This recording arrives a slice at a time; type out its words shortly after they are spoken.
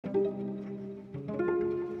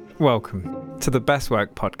Welcome to the Best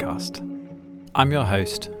Work podcast. I'm your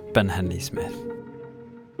host, Ben Henley Smith.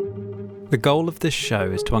 The goal of this show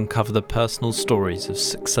is to uncover the personal stories of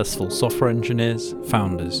successful software engineers,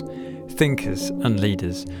 founders, thinkers, and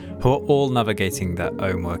leaders who are all navigating their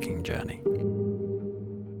own working journey.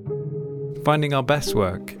 Finding our best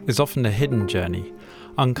work is often a hidden journey,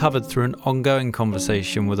 uncovered through an ongoing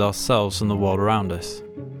conversation with ourselves and the world around us.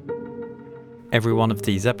 Every one of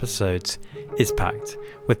these episodes is packed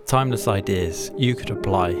with timeless ideas you could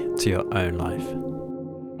apply to your own life.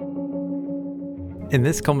 In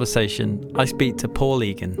this conversation, I speak to Paul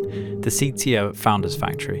Egan, the CTO at Founders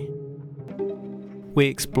Factory. We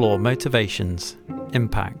explore motivations,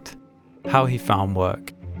 impact, how he found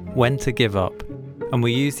work, when to give up, and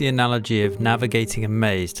we use the analogy of navigating a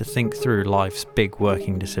maze to think through life's big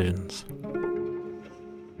working decisions.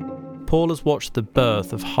 Paul has watched the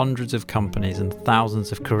birth of hundreds of companies and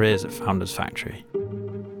thousands of careers at Founders Factory.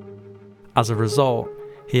 As a result,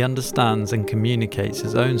 he understands and communicates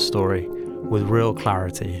his own story with real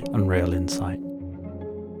clarity and real insight.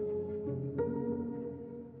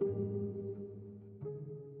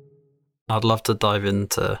 I'd love to dive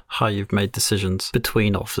into how you've made decisions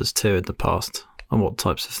between offers too in the past and what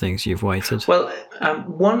types of things you've weighted. Well,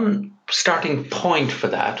 one starting point for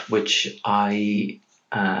that, which I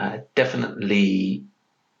definitely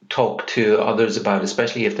talk to others about,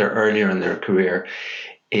 especially if they're earlier in their career,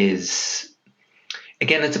 is,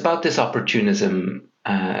 again, it's about this opportunism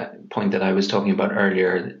point that I was talking about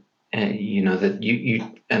earlier. That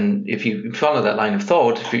you and if you follow that line of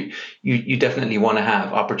thought, you definitely want to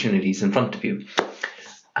have opportunities in front of you.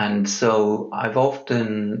 And so I've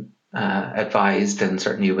often advised, and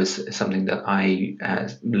certainly it was something that I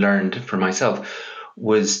learned for myself,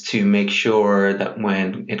 was to make sure that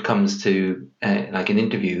when it comes to like an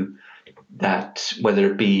interview, that whether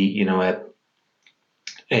it be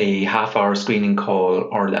a half-hour screening call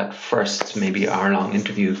or that first maybe hour-long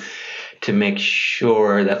interview, to make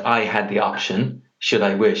sure that I had the option, should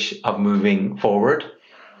I wish, of moving forward,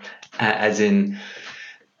 as in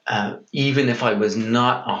even if I was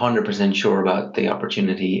not 100% sure about the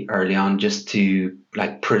opportunity early on, just to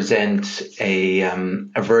present a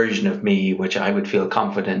version of me which I would feel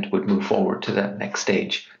confident would move forward to that next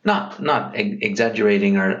stage. Not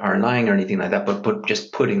exaggerating or lying or anything like that, but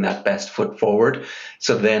just putting that best foot forward.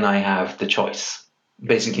 So then I have the choice,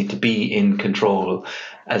 basically, to be in control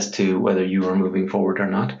as to whether you are moving forward or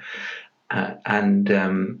not.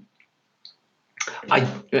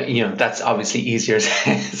 That's obviously easier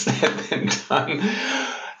said than done.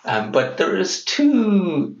 But there is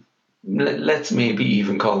two, let's maybe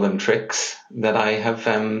even call them tricks, that I have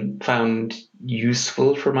found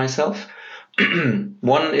useful for myself.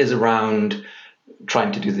 One is around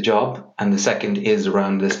trying to do the job, and the second is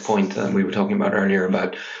around this point that we were talking about earlier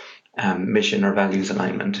about mission or values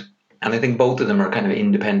alignment. And I think both of them are kind of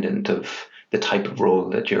independent of the type of role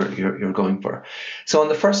that you're going for. So on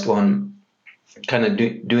the first one, kind of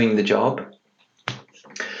doing the job,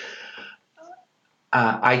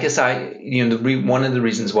 I guess one of the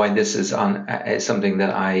reasons why this is something that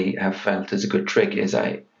I have felt is a good trick is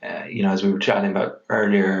as we were chatting about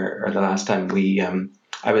earlier, or the last time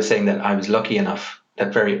I was saying that I was lucky enough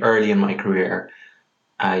that very early in my career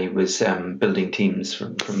I was building teams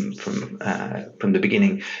from the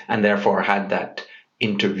beginning, and therefore had that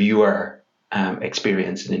interviewer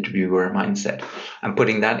experience and interviewer mindset, and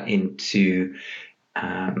putting that into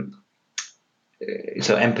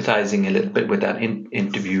so empathizing a little bit with that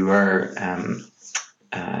interviewer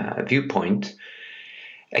viewpoint.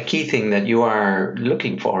 A key thing that you are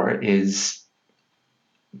looking for is,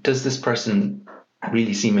 does this person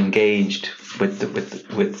really seem engaged with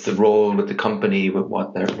the role, with the company, with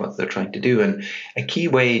what they're trying to do? And a key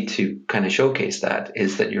way to kind of showcase that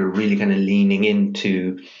is that you're really kind of leaning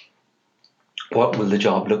into, what will the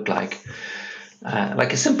job look like?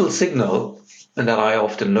 Like a simple signal that I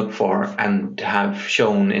often look for and have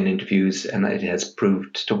shown in interviews, and it has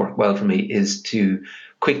proved to work well for me, is to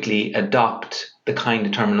quickly adopt the kind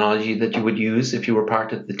of terminology that you would use if you were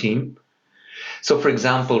part of the team. So, for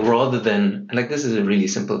example, rather than, this is a really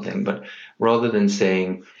simple thing, but rather than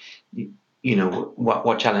saying,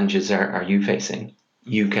 what challenges are you facing?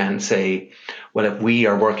 You can say, well, if we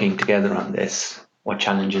are working together on this, what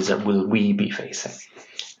challenges will we be facing?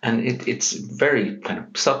 And it's very kind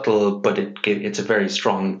of subtle, but it's a very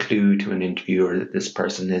strong clue to an interviewer that this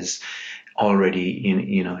person is already,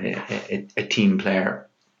 a team player.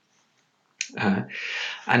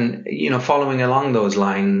 And following along those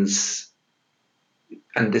lines,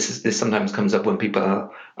 and this sometimes comes up when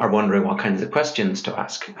people are wondering what kinds of questions to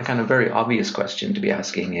ask. A kind of very obvious question to be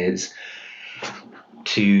asking is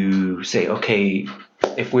to say, okay,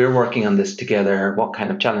 if we're working on this together, what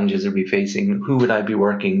kind of challenges are we facing? Who would I be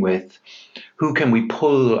working with? Who can we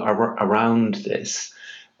pull around this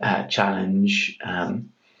challenge?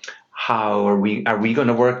 How are we going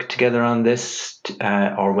to work together on this,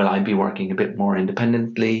 or will I be working a bit more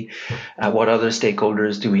independently? What other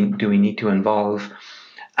stakeholders do we need to involve?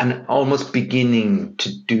 And almost beginning to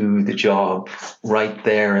do the job right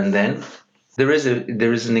there and then. There is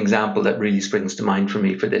an example that really springs to mind for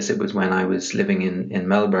me for this. It was when I was living in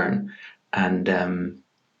Melbourne, and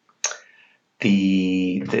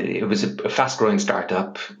it was a fast growing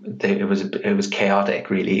startup. It was chaotic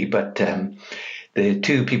really, but the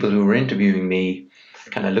two people who were interviewing me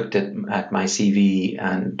kind of looked at my CV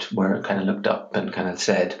and were kind of looked up and kind of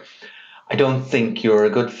said, I don't think you're a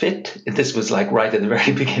good fit. This was like right at the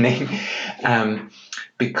very beginning,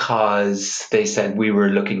 because they said we were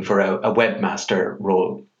looking for a webmaster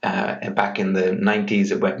role. Back in the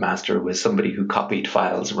 90s, a webmaster was somebody who copied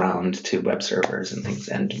files around to web servers and things,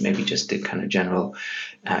 and maybe just did kind of general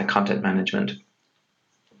content management.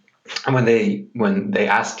 And when they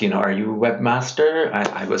asked, are you a webmaster?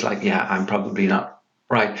 I was like, yeah, I'm probably not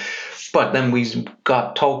right. But then we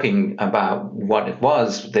got talking about what it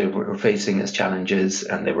was they were facing as challenges,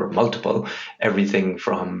 and they were multiple. Everything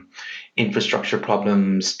from infrastructure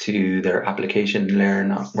problems to their application layer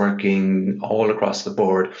not working, all across the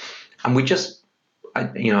board. And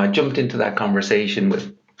I jumped into that conversation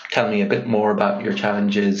with, tell me a bit more about your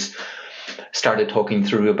challenges, started talking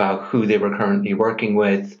through about who they were currently working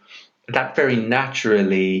with. That very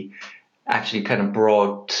naturally actually kind of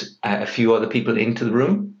brought a few other people into the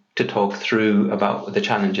room to talk through about the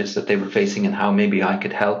challenges that they were facing and how maybe I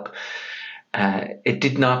could help. It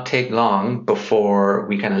did not take long before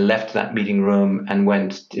we kind of left that meeting room and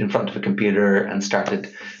went in front of a computer and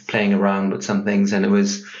started playing around with some things. And it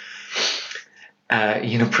was,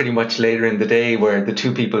 pretty much later in the day where the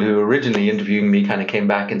two people who were originally interviewing me kind of came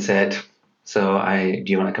back and said, so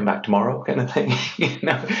do you want to come back tomorrow, kind of thing?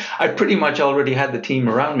 I pretty much already had the team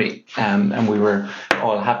around me, and we were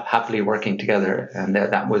all happily working together. And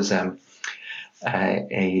that was a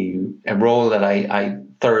role that I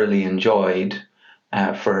thoroughly enjoyed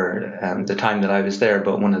for the time that I was there.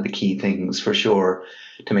 But one of the key things for sure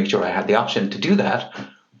to make sure I had the option to do that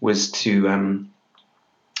was to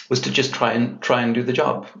just try and do the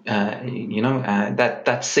job.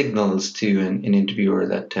 That signals to an interviewer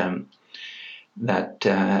that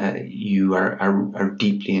you are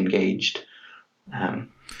deeply engaged. I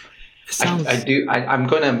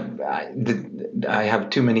have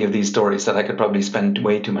too many of these stories that I could probably spend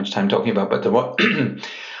way too much time talking about, but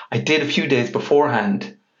I did a few days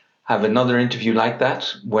beforehand have another interview like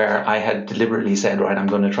that where I had deliberately said, right, I'm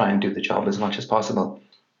going to try and do the job as much as possible.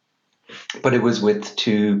 But it was with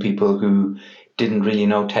two people who didn't really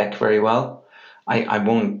know tech very well. I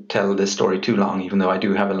won't tell this story too long, even though I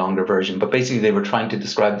do have a longer version. But basically, they were trying to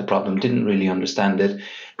describe the problem, didn't really understand it.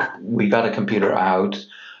 We got a computer out,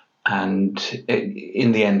 and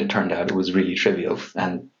in the end, it turned out it was really trivial.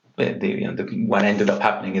 And what ended up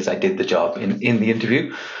happening is I did the job in the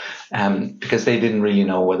interview, because they didn't really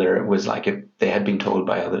know whether it was like if they had been told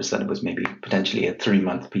by others that it was maybe potentially a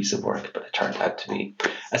 3-month piece of work, but it turned out to be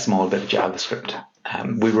a small bit of JavaScript.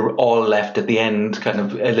 We were all left at the end kind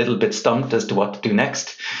of a little bit stumped as to what to do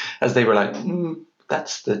next, as they were like,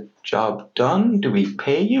 that's the job done? Do we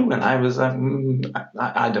pay you? And I was like,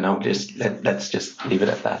 I don't know, let's just leave it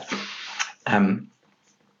at that.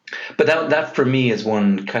 But that for me is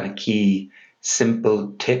one kind of key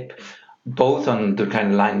simple tip, both on the kind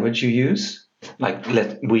of language you use, like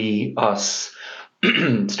us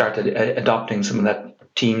started adopting some of that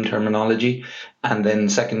team terminology. And then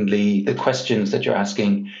secondly, the questions that you're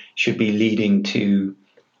asking should be leading to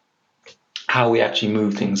how we actually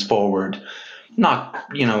move things forward.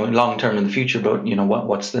 Not, long term in the future, but,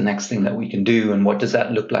 what's the next thing that we can do? And what does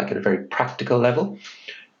that look like at a very practical level?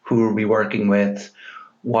 Who are we working with?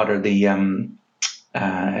 What are the,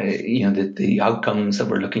 the outcomes that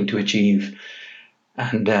we're looking to achieve?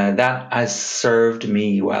 And that has served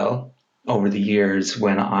me well over the years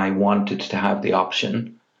when I wanted to have the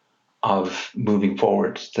option of moving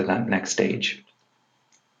forward to that next stage.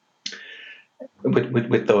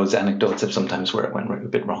 With those anecdotes of sometimes where it went a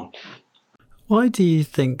bit wrong. Why do you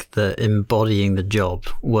think that embodying the job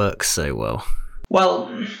works so well?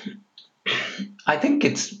 Well, I think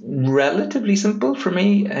it's relatively simple for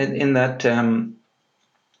me in that, in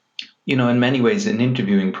many ways, an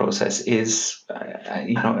interviewing process is,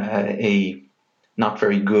 a not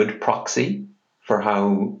very good proxy for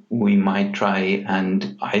how we might try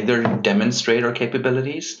and either demonstrate our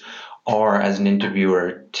capabilities or as an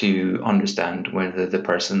interviewer to understand whether the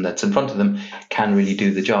person that's in front of them can really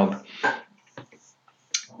do the job.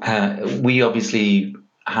 We obviously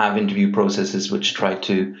have interview processes which try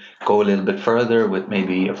to go a little bit further with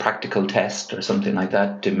maybe a practical test or something like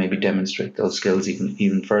that to maybe demonstrate those skills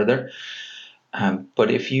even further. But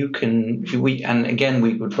if you can, and again,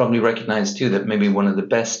 we would probably recognize too that maybe one of the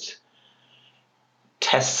best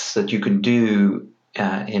tests that you can do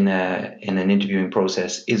in an interviewing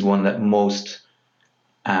process is one that most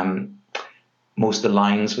aligns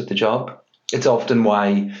with the job. It's often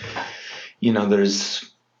why, there's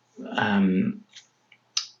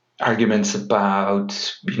arguments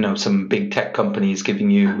about, some big tech companies giving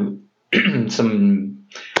you some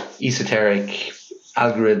esoteric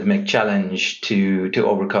algorithmic challenge to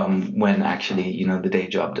overcome when actually, the day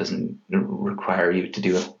job doesn't require you to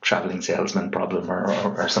do a traveling salesman problem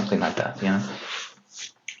or something like that,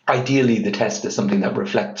 Ideally, the test is something that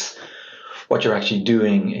reflects what you're actually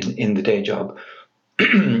doing in the day job.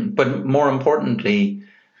 But more importantly,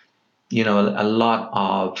 a lot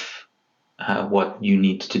of what you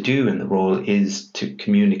need to do in the role is to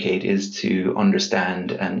communicate, is to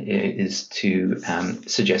understand, and is to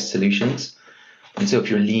suggest solutions. And so if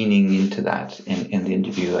you're leaning into that in the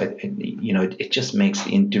interview, it just makes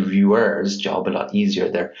the interviewer's job a lot easier.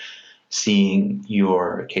 They're seeing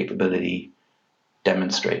your capability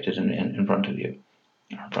demonstrated in front of you,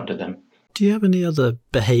 or in front of them. Do you have any other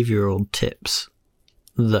behavioural tips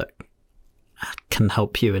that can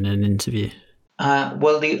help you in an interview?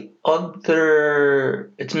 Well, the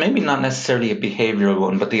other, it's maybe not necessarily a behavioural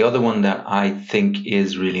one, but the other one that I think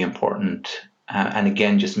is really important, and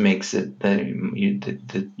again, just makes it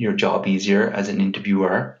your job easier as an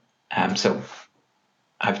interviewer. So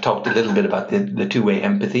I've talked a little bit about the two-way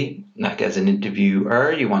empathy. Like as an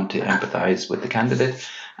interviewer, you want to empathize with the candidate,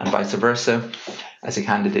 and vice versa. As a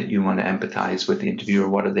candidate, you want to empathize with the interviewer.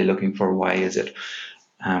 What are they looking for? Why is it?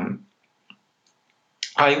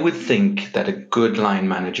 I would think that a good line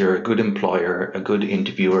manager, a good employer, a good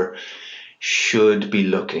interviewer should be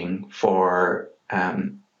looking for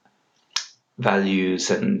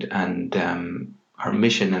values and our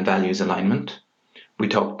mission and values alignment. We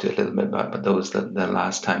talked a little bit about those the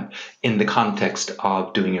last time in the context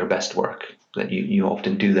of doing your best work. That you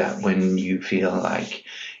often do that when you feel like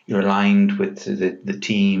you're aligned with the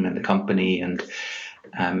team and the company, and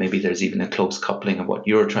maybe there's even a close coupling of what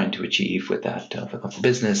you're trying to achieve with that of the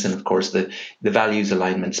business. And of course, the values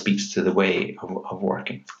alignment speaks to the way of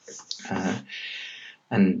working.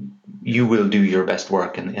 And you will do your best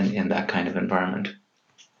work in that kind of environment.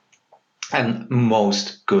 And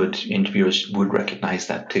most good interviewers would recognize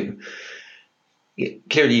that too.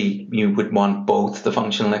 Clearly, you would want both the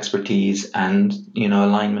functional expertise and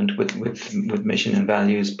alignment with mission and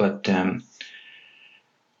values, but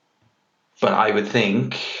I would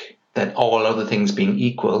think that all other things being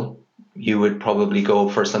equal, you would probably go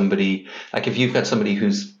for somebody, like if you've got somebody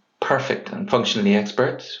who's perfect and functionally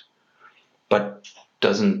expert, but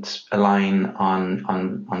doesn't align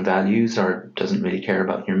on values or doesn't really care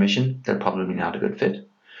about your mission, they're probably not a good fit.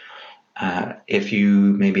 If you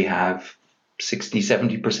maybe have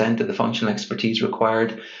 60-70% of the functional expertise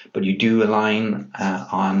required, but you do align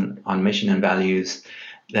on mission and values,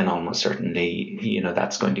 then almost certainly,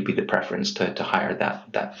 that's going to be the preference to hire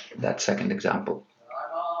that second example.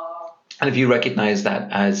 And if you recognize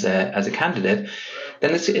that as a candidate,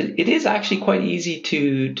 then it is actually quite easy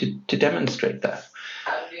to demonstrate that.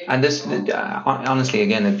 And this, honestly,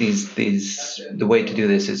 again, the way to do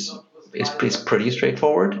this is pretty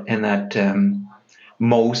straightforward in that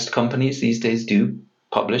most companies these days do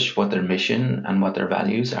publish what their mission and what their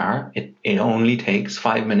values are. It only takes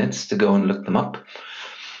 5 minutes to go and look them up.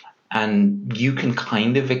 And you can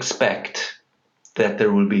kind of expect that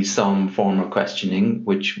there will be some form of questioning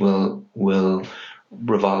which will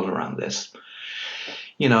revolve around this.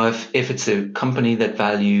 If it's a company that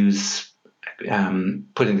values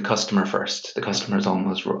putting the customer first, the customer is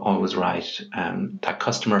always right. That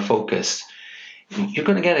customer focus, you're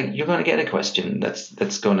going to get a question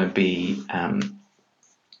that's going to be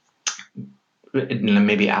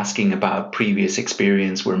maybe asking about previous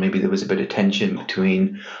experience where maybe there was a bit of tension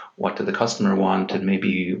between what did the customer want and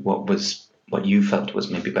maybe what you felt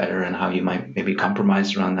was maybe better and how you might maybe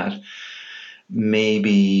compromise around that.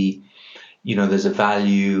 Maybe there's a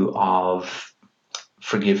value of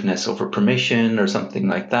forgiveness over permission or something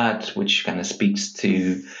like that, which kind of speaks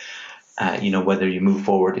to whether you move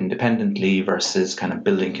forward independently versus kind of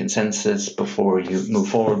building consensus before you move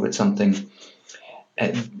forward with something.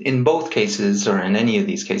 in both cases, or in any of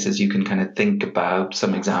these cases, you can kind of think about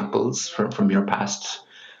some examples from your past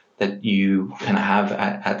that you kind of have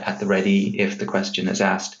at the ready if the question is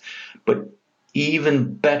asked. But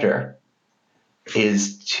even better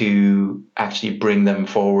is to actually bring them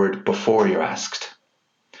forward before you're asked.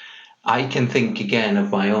 I can think again of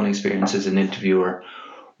my own experience as an interviewer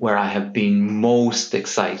where I have been most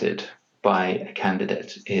excited by a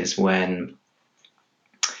candidate is when,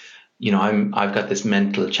 I've got this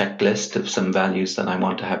mental checklist of some values that I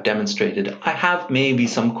want to have demonstrated. I have maybe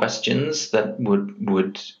some questions that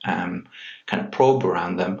would kind of probe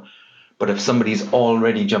around them, but if somebody's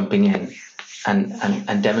already jumping in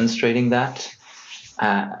and demonstrating that,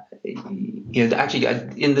 actually,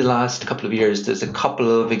 in the last couple of years, there's a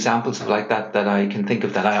couple of examples of like that I can think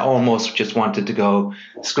of that I almost just wanted to go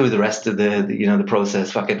screw the rest of the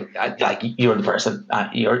process. Fuck it, like you're the person,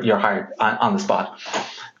 you're hired on the spot.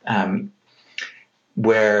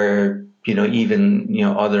 Where even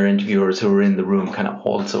other interviewers who were in the room kind of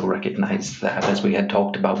also recognized that, as we had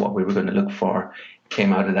talked about what we were going to look for,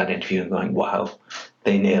 came out of that interview and going, wow,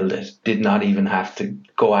 they nailed it. Did not even have to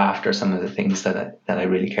go after some of the things that I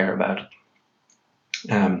really care about.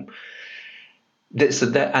 This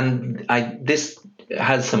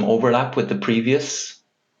has some overlap with the previous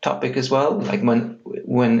topic as well. Like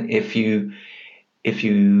if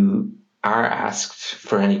you are asked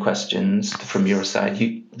for any questions from your side,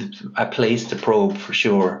 a place to probe for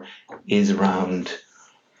sure is around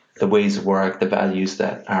the ways of work, the values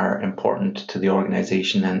that are important to the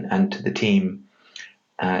organization and to the team.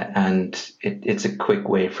 And it's a quick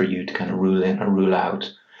way for you to kind of rule in or rule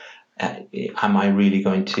out. Am I really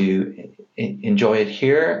going to enjoy it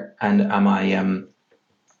here? And am I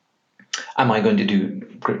going to do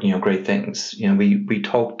great things? We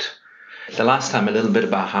talked the last time a little bit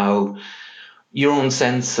about how your own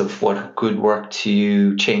sense of what good work to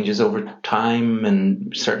you changes over time,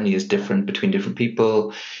 and certainly is different between different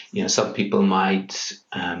people. Some people might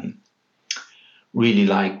really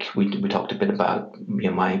like, we talked a bit about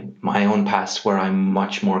my own past, where I'm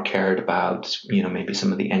much more cared about maybe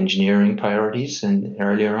some of the engineering priorities and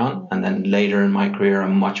earlier on, and then later in my career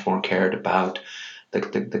I'm much more cared about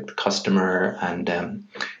the customer and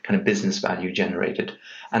kind of business value generated,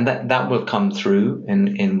 and that will come through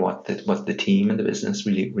in what the team and the business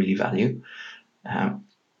really value.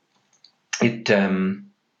 It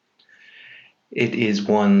is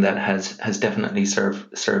one that has definitely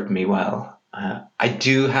served me well. I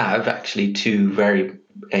do have actually two very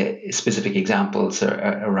specific examples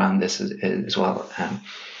around this as well,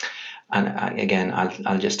 again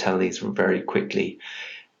I'll just tell these very quickly.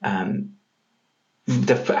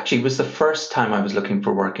 Actually, it was the first time I was looking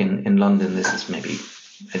for work in London. This is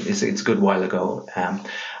it's a good while ago, and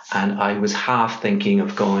I was half thinking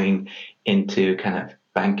of going into kind of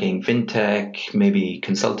banking, fintech, maybe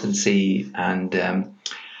consultancy, and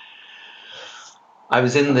I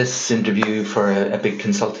was in this interview for a big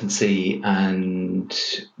consultancy, and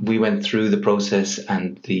we went through the process,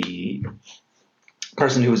 and the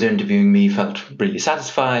person who was interviewing me felt really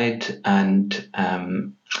satisfied and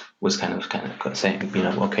was kind of saying,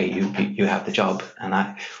 okay, you have the job. And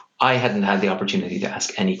I hadn't had the opportunity to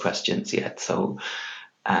ask any questions yet.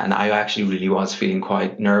 And I actually really was feeling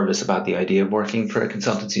quite nervous about the idea of working for a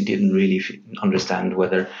consultancy, didn't really understand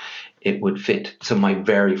whether it would fit. So my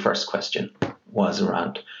very first question was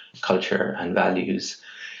around culture and values.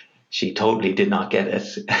 She totally did not get it.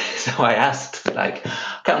 So I asked, I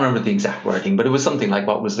can't remember the exact wording, but it was something like,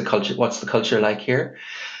 what's the culture like here?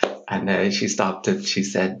 And she stopped and she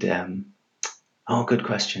said, oh, good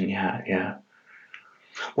question. Yeah.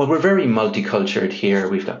 Well, we're very multicultural here.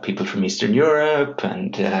 We've got people from Eastern Europe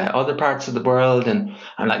and other parts of the world. And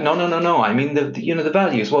I'm like, no. I mean, the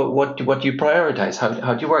values. What do you prioritize?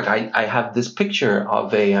 How do you work? I have this picture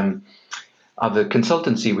of a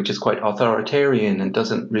consultancy which is quite authoritarian and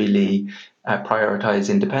doesn't really prioritize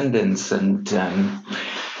independence, and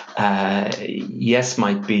yes,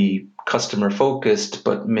 might be customer focused,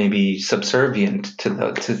 but maybe subservient to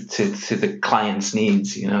the client's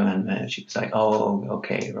needs, And she was like, "Oh,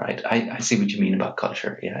 okay, right. I see what you mean about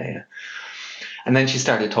culture. Yeah." And then she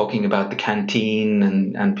started talking about the canteen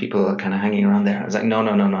and people kind of hanging around there. I was like,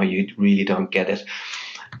 no, you really don't get it.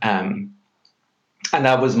 And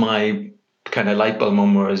that was my kind of light bulb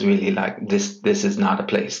moment, where I was really like, this is not a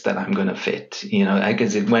place that I'm going to fit,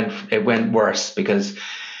 because it went worse, because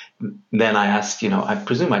then I asked, I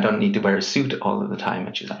presume I don't need to wear a suit all of the time.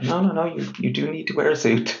 And she's like, no, you do need to wear a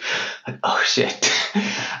suit. Like, oh shit.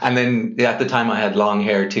 And then at the time I had long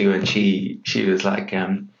hair too. And she was like,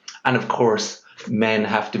 and of course men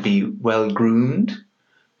have to be well groomed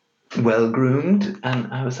well groomed,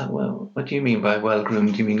 and I was like, well, what do you mean by well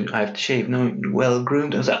groomed? Do you mean I have to shave? No, well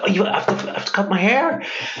groomed. I was like, oh, you have to cut my hair.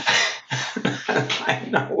 Like,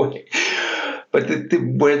 no way. But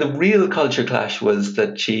where the real culture clash was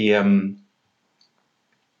that she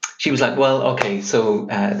was like, well, okay, so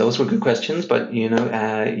those were good questions, but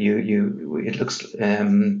it looks.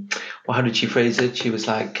 Well, how did she phrase it? She was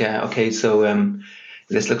like, okay, so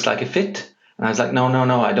this looks like a fit. And I was like, no, no,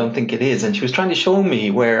 no, I don't think it is. And she was trying to show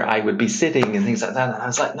me where I would be sitting and things like that. And I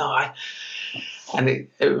was like, no,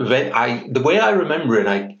 the way I remember it,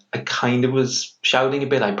 I kind of was shouting a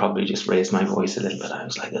bit. I probably just raised my voice a little bit. I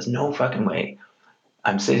was like, there's no fucking way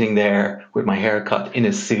I'm sitting there with my hair cut in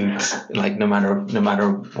a suit, like no matter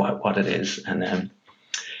what it is. And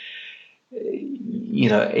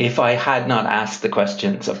if I had not asked the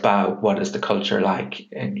questions about what is the culture like,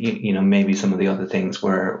 and maybe some of the other things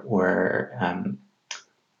were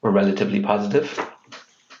relatively positive.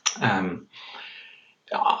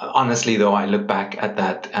 Honestly, though, I look back at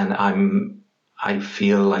that and I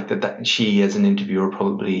feel like that she, as an interviewer,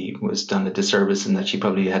 probably was done a disservice in that she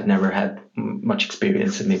probably had never had much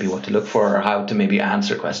experience in maybe what to look for or how to maybe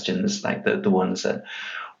answer questions like the ones that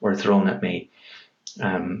were thrown at me.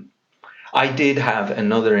 I did have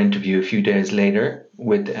another interview a few days later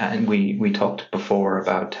and we talked before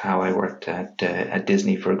about how I worked at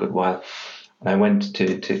Disney for a good while. And I went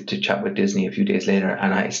to chat with Disney a few days later,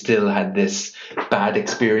 and I still had this bad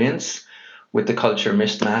experience with the culture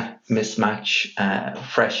mismatch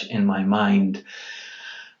fresh in my mind,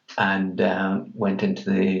 and went into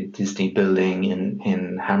the Disney building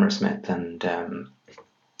in Hammersmith, and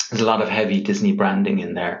there's a lot of heavy Disney branding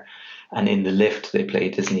in there, and in the lift they play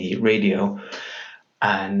Disney radio,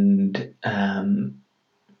 and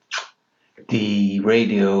the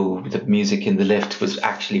music in the lift was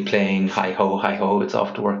actually playing hi ho, it's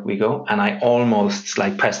off to work we go. And I almost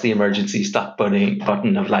like pressed the emergency stop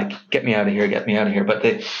button of like, get me out of here. But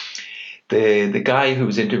the guy who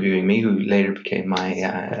was interviewing me, who later became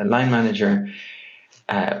my line manager,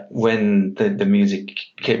 when the music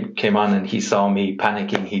came on and he saw me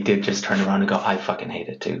panicking, he did just turn around and go, I fucking hate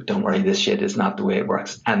it too. Don't worry, this shit is not the way it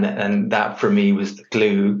works. And that for me was the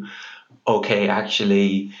clue. Okay,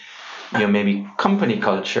 actually, maybe company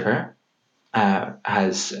culture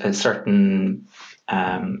has a certain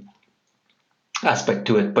aspect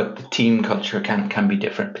to it, but the team culture can be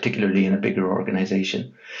different, particularly in a bigger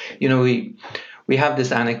organization. We have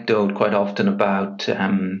this anecdote quite often about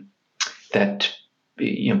that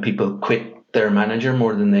people quit their manager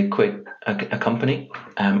more than they quit a company,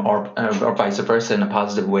 or vice versa, in a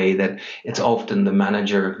positive way, that it's often the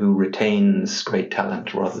manager who retains great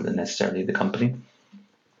talent rather than necessarily the company.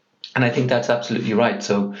 And I think that's absolutely right.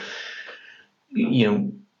 So,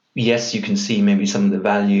 yes, you can see maybe some of the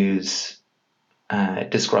values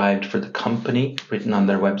described for the company written on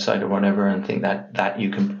their website or whatever, and think that you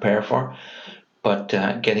can prepare for. But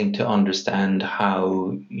getting to understand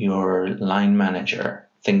how your line manager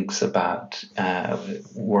thinks about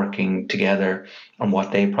working together and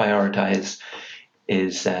what they prioritize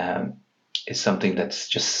is something that's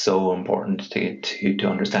just so important to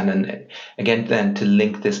understand. And again, then to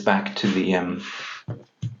link this back to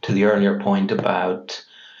the earlier point about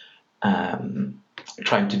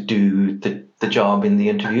trying to do the job in the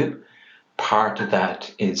interview, part of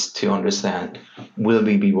that is to understand, will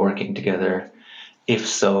we be working together? If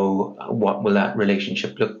so, what will that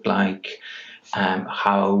relationship look like?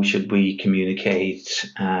 How should we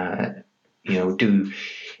communicate?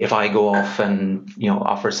 If I go off and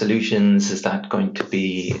offer solutions, is that going to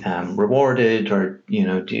be rewarded, or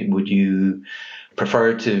would you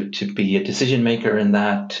prefer to be a decision maker in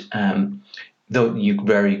that? Though you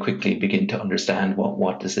very quickly begin to understand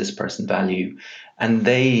what does this person value, and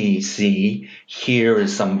they see, here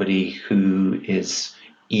is somebody who is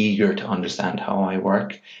eager to understand how I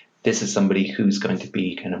work. This is somebody who's going to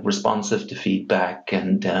be kind of responsive to feedback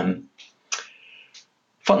and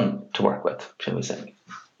fun to work with, shall we say.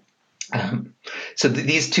 So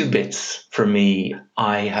these two bits, for me,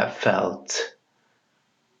 I have felt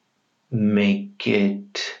make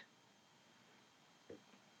it,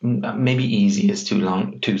 maybe easy is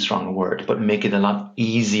too strong a word, but make it a lot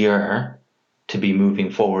easier to be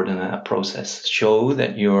moving forward in that process. Show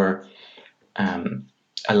that you're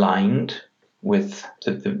aligned with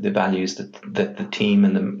the values that the team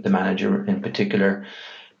and the manager in particular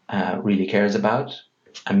really cares about,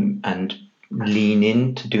 and lean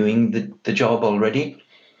into doing the job already.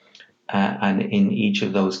 And in each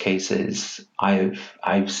of those cases,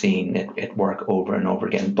 I've seen it work over and over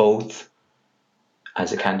again, both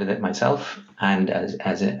as a candidate myself and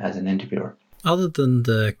as an interviewer. Other than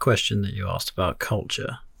the question that you asked about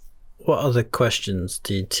culture, What other questions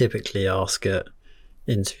do you typically ask at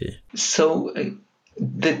interview? So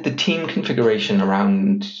the team configuration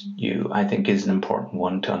around you, I think, is an important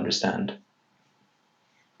one to understand,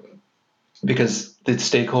 because the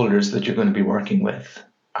stakeholders that you're going to be working with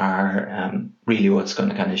are really what's going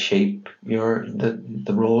to kind of shape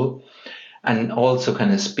the role, and also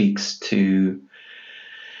kind of speaks to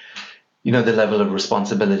the level of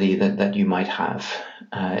responsibility that you might have.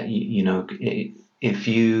 If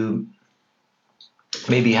you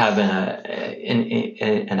maybe have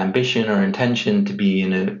an ambition or intention to be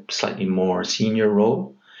in a slightly more senior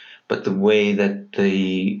role, but the way that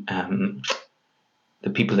the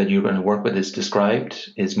people that you're going to work with is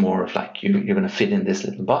described is more of like you're going to fit in this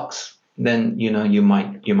little box, then you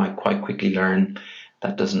might quite quickly learn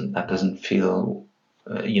that doesn't feel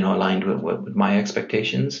aligned with my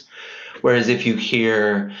expectations. Whereas if you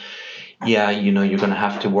hear, you're going to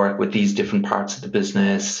have to work with these different parts of the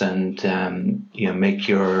business and make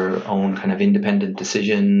your own kind of independent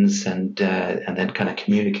decisions and then kind of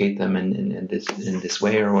communicate them in this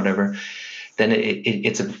way or whatever, then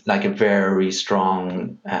it's a very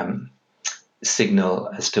strong signal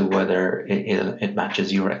as to whether it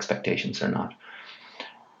matches your expectations or not.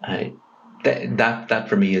 That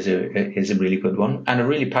for me is a really good one, and a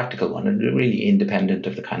really practical one, and really independent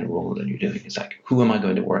of the kind of role that you're doing. It's like, who am I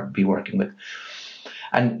going to be working with?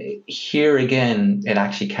 And here again, it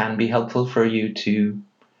actually can be helpful for you to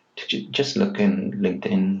just look in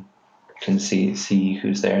LinkedIn and see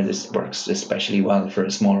who's there. This works especially well for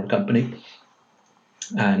a smaller company,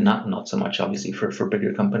 not so much obviously for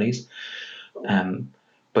bigger companies.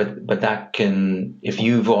 But that can, if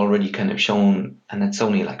you've already kind of shown, and it's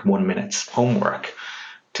only like 1 minute's homework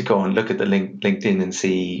to go and look at the LinkedIn and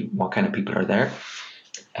see what kind of people are there.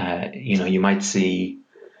 You might see,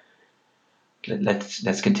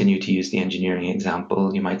 let's continue to use the engineering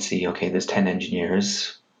example. You might see, okay, there's 10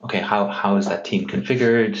 engineers. Okay, how is that team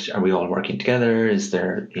configured? Are we all working together? Is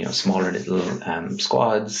there smaller little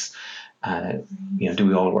squads? Do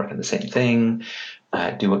we all work on the same thing?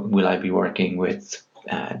 Will I be working with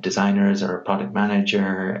designers or a product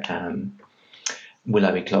manager? Will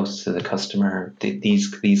I be close to the customer?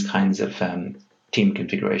 These kinds of team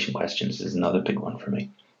configuration questions is another big one for me.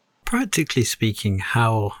 Practically speaking,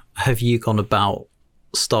 how have you gone about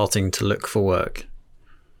starting to look for work?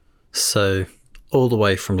 So all the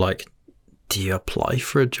way from do you apply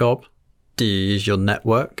for a job? Do you use your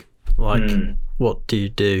network? What do you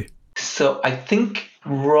do? So I think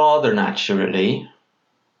rather naturally,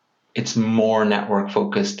 it's more network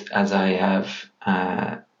focused as I have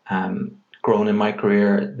grown in my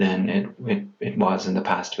career than it was in the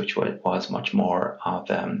past, which was much more of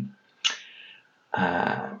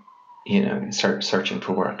searching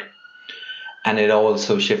for work. And it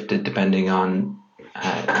also shifted depending on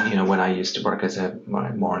when I used to work as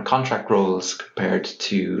more in contract roles compared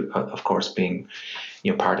to of course being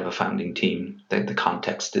part of a founding team. The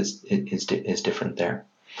context is different there.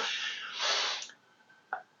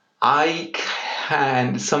 I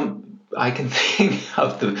can think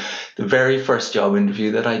of the very first job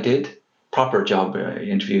interview that I did, proper job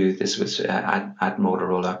interview. This was at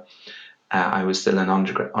Motorola. I was still an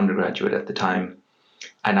undergraduate at the time,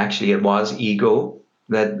 and actually it was ego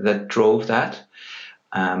that drove that.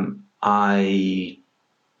 I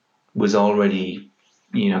was already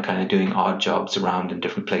kind of doing odd jobs around in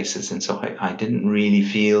different places, and so I didn't really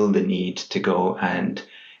feel the need to go and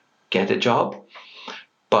get a job.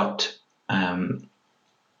 But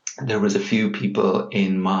there was a few people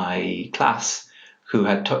in my class who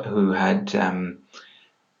had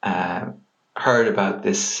heard about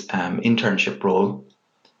this internship role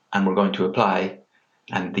and were going to apply,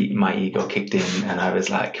 and my ego kicked in, and I was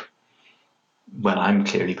like, well, I'm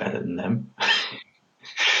clearly better than them.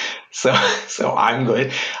 So I'm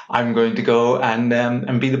going to go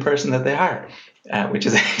and be the person that they hire, which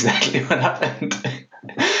is exactly what happened.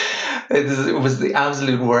 It was the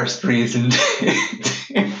absolute worst reason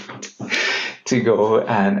to go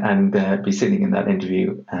and be sitting in that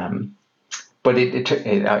interview. But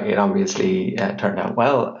it obviously turned out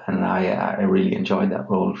well, and I really enjoyed that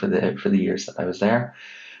role for the years that I was there.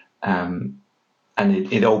 And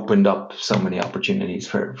it opened up so many opportunities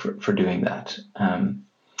for doing that.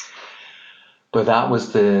 But that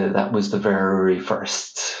was the very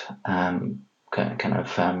first kind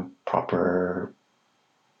of proper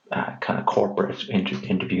kind of corporate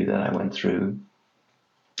interview that I went through.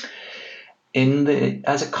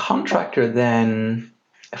 As a contractor, then,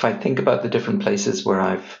 if I think about the different places where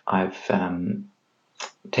I've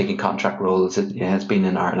taken contract roles, it has been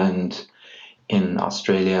in Ireland, in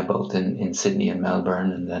Australia, both in Sydney and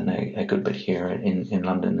Melbourne, and then a good bit here in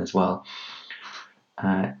London as well.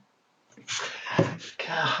 How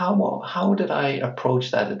did I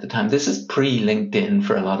approach that at the time? This is pre-LinkedIn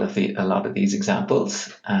for a lot of these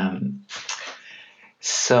examples.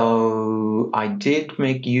 So I did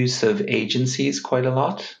make use of agencies quite a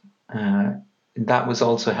lot. That was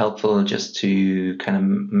also helpful just to kind of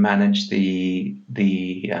manage the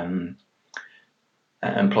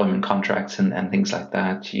employment contracts and things like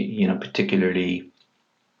that. You know, particularly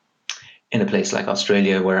in a place like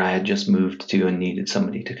Australia where I had just moved to and needed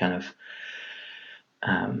somebody to kind of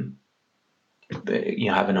have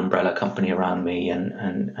an umbrella company around me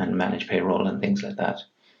and manage payroll and things like that.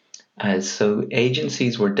 So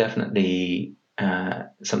agencies were definitely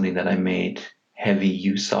something that I made heavy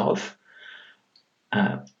use of.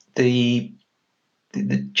 The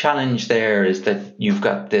challenge there is that you've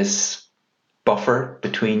got this buffer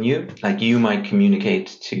between you. Like, you might communicate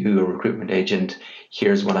to a recruitment agent,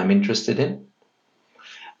 here's what I'm interested in,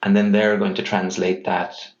 and then they're going to translate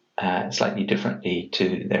that slightly differently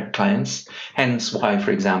to their clients. Hence why,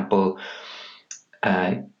 for example,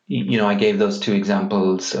 I gave those two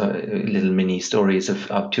examples, little mini stories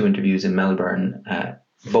of two interviews in Melbourne.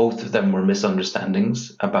 Both of them were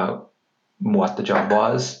misunderstandings about what the job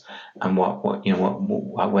was and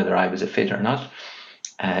whether I was a fit or not.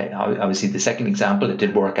 Obviously, the second example, it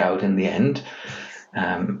did work out in the end,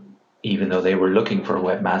 even though they were looking for a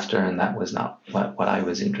webmaster, and that was not what I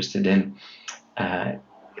was interested in.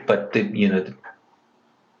 But the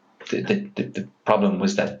problem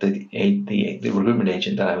was that the recruitment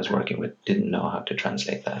agent that I was working with didn't know how to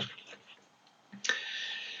translate that.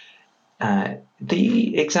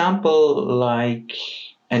 The example, like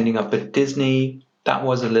ending up at Disney, that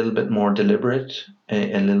was a little bit more deliberate,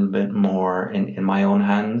 a little bit more in my own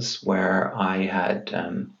hands, where I had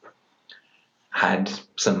had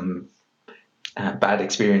some bad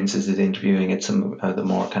experiences at interviewing at some of the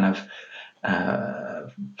more kind of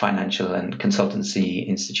financial and consultancy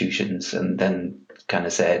institutions, and then kind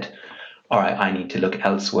of said, all right, I need to look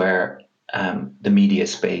elsewhere. The media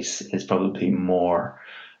space is probably more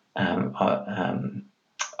of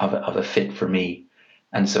a fit for me.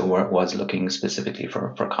 And so was looking specifically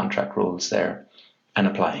for contract roles there and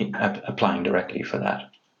applying directly for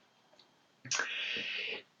that.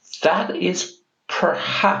 That is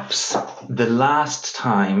perhaps the last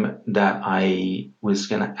time that I was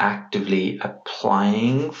going to actively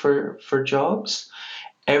applying for jobs.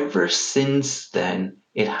 Ever since then,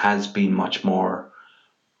 it has been much more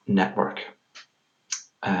network.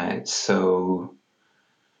 So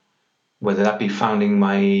whether that be founding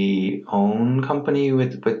my own company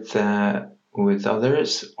with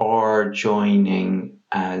others, or joining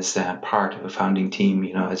as a part of a founding team,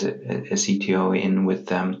 as a CTO in with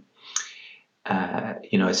them. A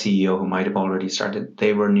CEO who might have already started.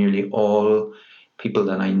 They were nearly all people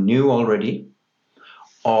that I knew already,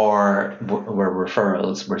 or were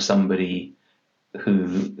referrals, where somebody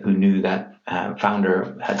who knew that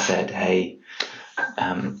founder had said, hey,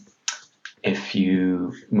 if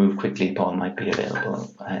you move quickly, Paul might be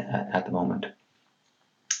available at the moment.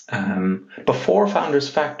 Before Founders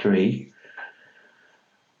Factory,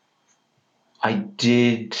 I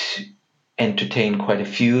did entertain quite a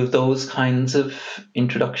few of those kinds of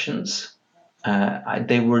introductions.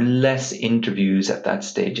 They were less interviews at that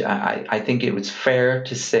stage. I think it was fair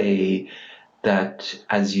to say that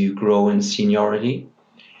as you grow in seniority,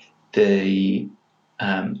 the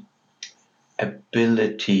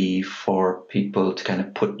ability for people to kind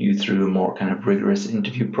of put you through a more kind of rigorous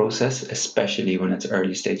interview process, especially when it's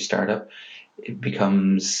early stage startup, it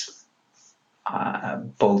becomes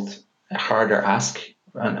both a harder ask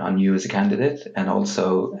on you as a candidate, and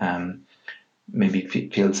also maybe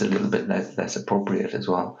feels a little bit less appropriate as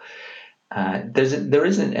well. There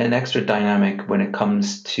is an extra dynamic when it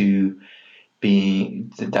comes to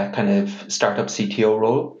being that kind of startup CTO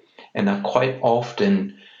role, and that quite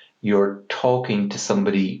often you're talking to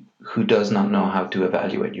somebody who does not know how to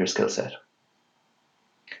evaluate your skill set.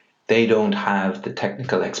 They don't have the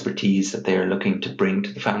technical expertise that they're looking to bring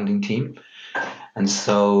to the founding team. And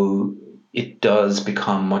so it does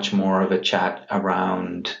become much more of a chat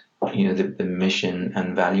around, the mission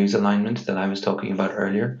and values alignment that I was talking about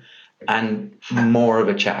earlier, and more of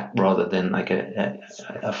a chat rather than like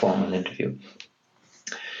a formal interview.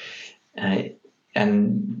 And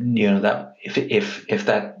that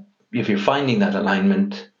if you're finding that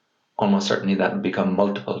alignment, almost certainly that will become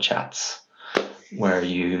multiple chats, where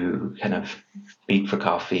you kind of meet for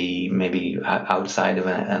coffee, maybe outside of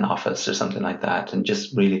an office or something like that, and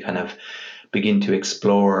just really kind of begin to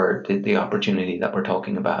explore the opportunity that we're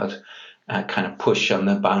talking about, kind of push on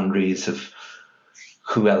the boundaries of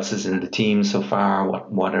who else is in the team so far,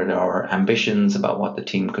 what are our ambitions about what the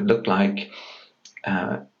team could look like.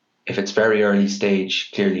 If it's very early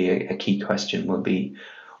stage, clearly a key question will be,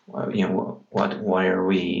 where are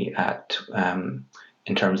we at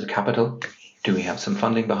in terms of capital? Do we have some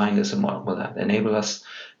funding behind us, and what will that enable us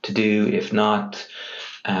to do? If not,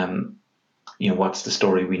 what's the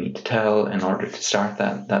story we need to tell in order to start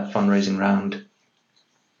that fundraising round?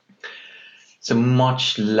 So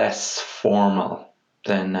much less formal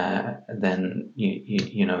than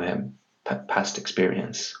past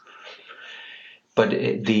experience. But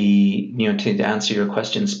to answer your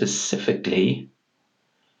question specifically,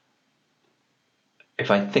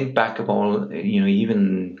 if I think back of all,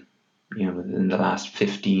 even within the last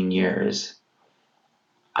 15 years,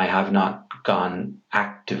 I have not gone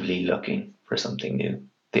actively looking for something new.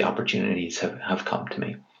 The opportunities have come to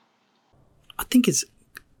me. I think it's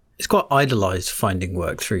quite idolized finding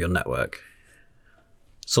work through your network.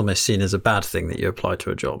 It's almost seen as a bad thing that you apply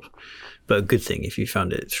to a job, but a good thing if you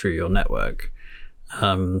found it through your network.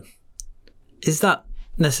 Is that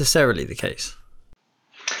necessarily the case?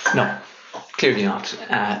 No, clearly not.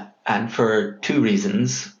 And for two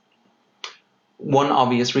reasons. One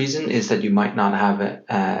obvious reason is that you might not have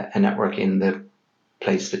a network in the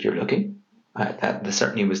place that you're looking. That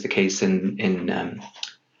certainly was the case in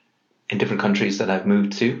different countries that I've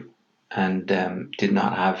moved to, and did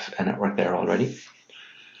not have a network there already.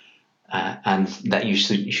 And that you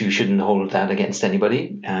shouldn't hold that against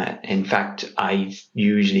anybody. In fact, I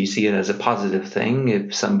usually see it as a positive thing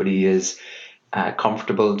if somebody is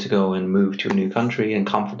comfortable to go and move to a new country and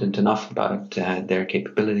confident enough about their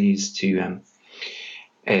capabilities to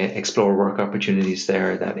explore work opportunities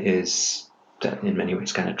there. That in many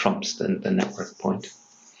ways kind of trumps the network point.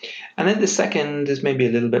 And then the second is maybe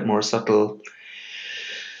a little bit more subtle.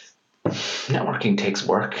 Networking takes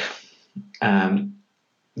work.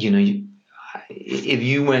 If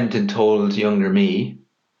you went and told younger me,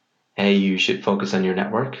 hey, you should focus on your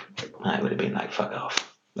network, I would have been like, fuck off.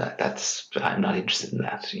 I'm not interested in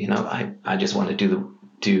that. I just want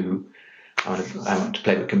to I want to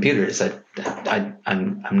play with computers.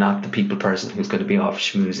 I'm not the people person who's going to be off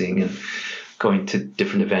schmoozing and going to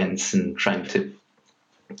different events and trying to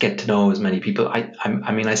get to know as many people.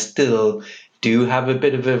 I still do have a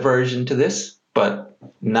bit of aversion to this, but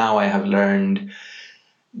now I have learned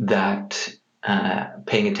that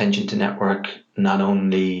paying attention to network not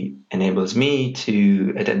only enables me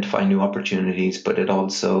to identify new opportunities, but it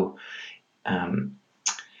also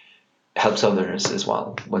helps others as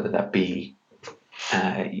well, whether that be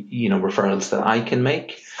referrals that I can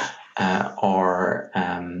make, or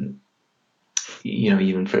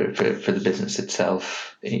even for the business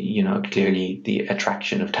itself. Clearly the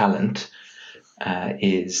attraction of talent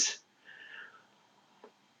is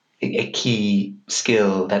a key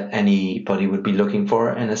skill that anybody would be looking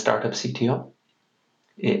for in a startup CTO.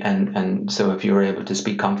 And so if you're able to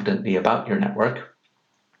speak confidently about your network,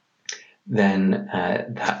 then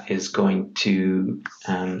that is going to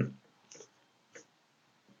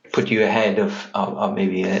put you ahead of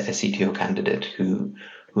maybe a CTO candidate who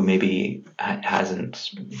maybe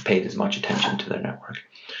hasn't paid as much attention to their network.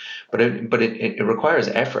 But it requires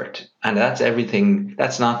effort, and that's everything.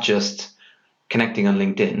 That's not just connecting on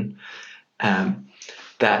LinkedIn.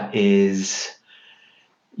 That is,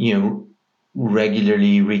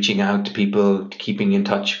 regularly reaching out to people, keeping in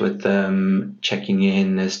touch with them, checking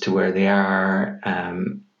in as to where they are.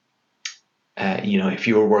 If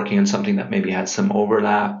you're working on something that maybe has some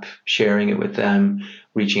overlap, sharing it with them,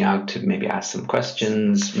 reaching out to maybe ask some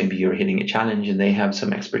questions. Maybe you're hitting a challenge and they have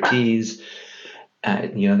some expertise.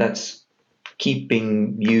 That's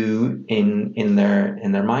keeping you in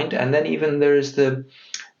their mind. And then even there's the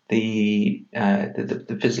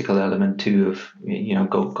physical element too of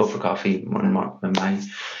go for coffee.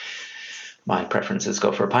 My preference is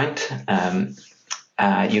go for a pint.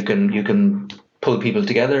 You can pull people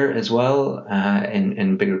together as well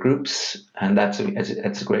in bigger groups, and that's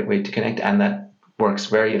a great way to connect, and that works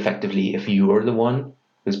very effectively if you are the one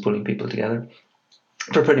who's pulling people together.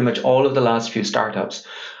 For pretty much all of the last few startups,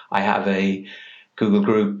 I have a Google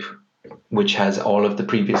group which has all of the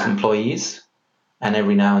previous employees, and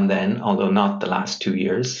every now and then, although not the last 2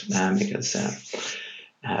 years, because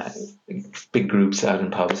big groups out in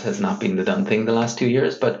pubs has not been the done thing the last 2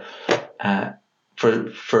 years, but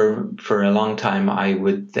for a long time, I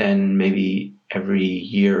would then maybe every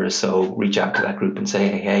year or so reach out to that group and say,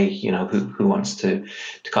 hey, who wants to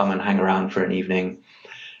come and hang around for an evening?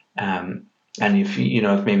 And if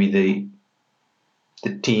maybe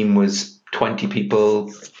the team was 20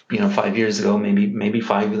 people, 5 years ago, maybe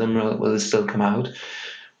five of them will still come out.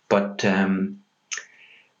 But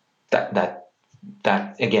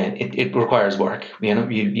that again, it requires work.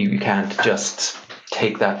 You can't just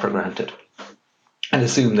take that for granted and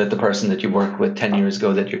assume that the person that you worked with 10 years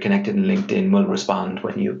ago that you're connected in LinkedIn will respond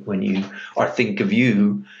when you or think of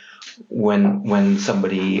you when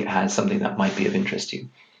somebody has something that might be of interest to you.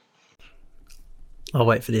 I'll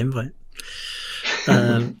wait for the invite.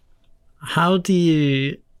 How do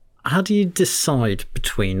you decide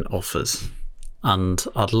between offers? And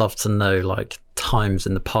I'd love to know like times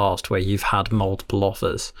in the past where you've had multiple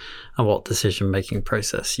offers and what decision-making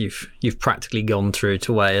process you've practically gone through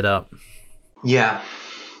to weigh it up. Yeah.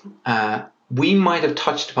 We might have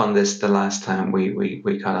touched upon this the last time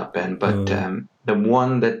we caught up, Ben, but the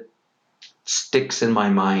one that sticks in my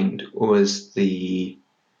mind was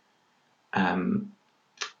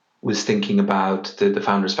was thinking about the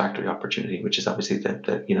Founders Factory opportunity, which is obviously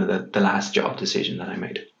the last job decision that I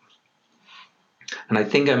made. And I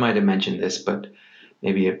think I might have mentioned this, but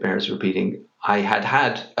maybe it bears repeating. I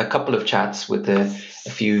had a couple of chats with a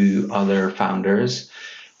few other founders,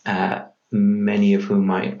 many of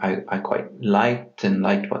whom I quite liked and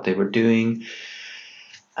liked what they were doing.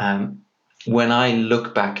 When I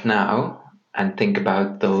look back now and think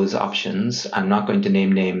about those options, I'm not going to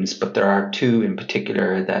name names, but there are two in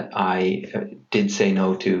particular that I did say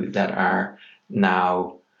no to that are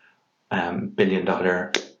now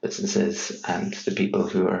billion-dollar businesses, and the people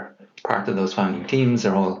who are part of those founding teams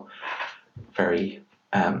are all very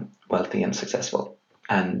wealthy and successful.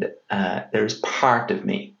 And there's part of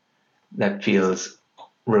me that feels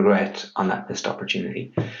regret on that missed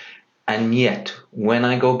opportunity. And yet, when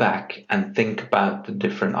I go back and think about the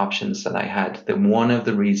different options that I had, then one of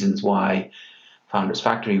the reasons why Founders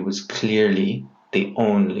Factory was clearly the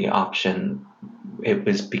only option, it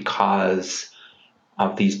was because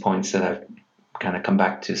of these points that I've kind of come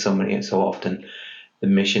back to so often, the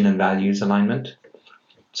mission and values alignment.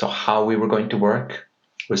 So how we were going to work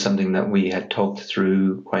was something that we had talked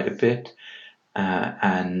through quite a bit,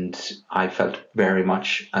 and I felt very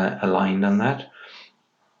much aligned on that.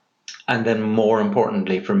 And then more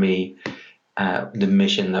importantly for me, the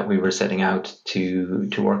mission that we were setting out to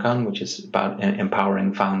work on, which is about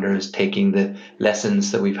empowering founders, taking the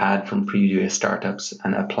lessons that we've had from previous startups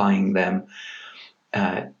and applying them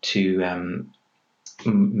to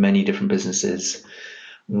many different businesses.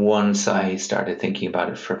 Once I started thinking about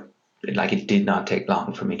it, it did not take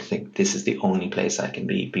long for me to think this is the only place I can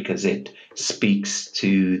be, because it speaks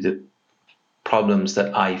to the problems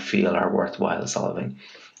that I feel are worthwhile solving.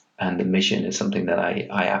 And the mission is something that I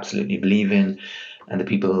absolutely believe in, and the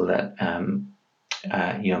people that can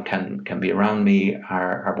be around me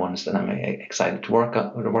are ones that I'm excited to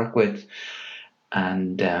work with.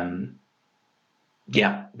 And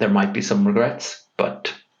there might be some regrets,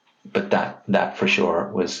 but that for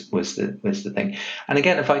sure was the thing. And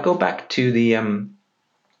again, if I go back to the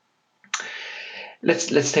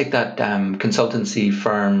let's take that consultancy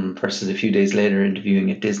firm versus a few days later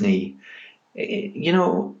interviewing at Disney.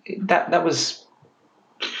 That was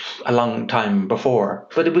a long time before,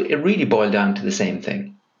 but it really boiled down to the same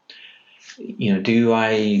thing. Do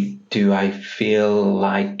I feel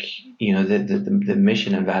like the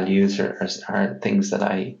mission and values are things that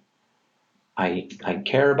I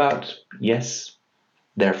care about? Yes,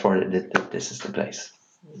 therefore this is the place.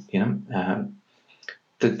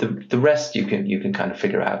 The rest you can kind of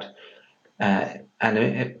figure out, I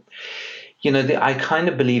kind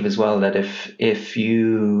of believe as well that if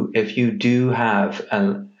you do have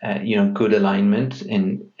good alignment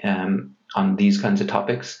in on these kinds of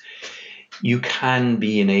topics, you can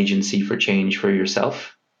be an agency for change for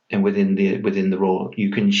yourself, and within the role you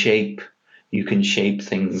can shape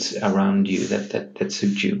things around you that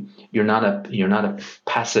suit you. You're not a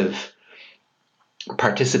passive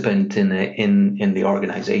participant in the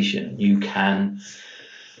organization. You can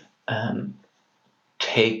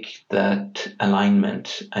take that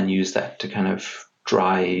alignment and use that to kind of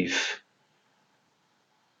drive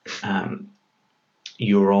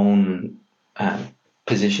your own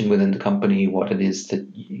position within the company, what it is that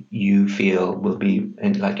you feel will be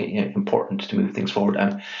important to move things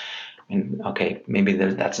forward. Okay, maybe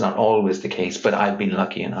that's not always the case, but I've been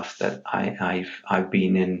lucky enough that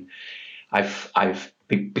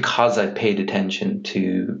because I've paid attention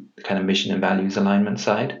to the kind of mission and values alignment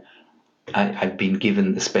side, I've been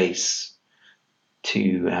given the space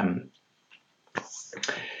to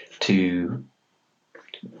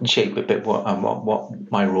shape a bit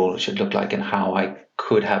what my role should look like and how I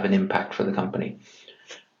could have an impact for the company,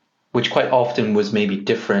 which quite often was maybe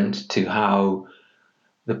different to how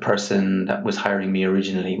the person that was hiring me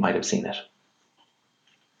originally might have seen it.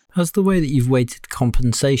 Has the way that you've weighted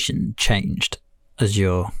compensation changed as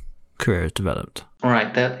your career has developed? All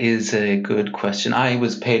right, that is a good question. I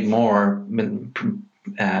was paid more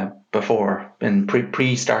before, in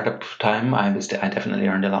pre-startup time. I definitely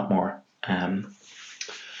earned a lot more.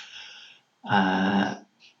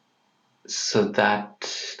 So that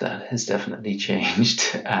has definitely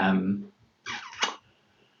changed.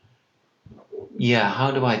 Yeah,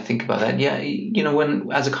 how do I think about that? Yeah,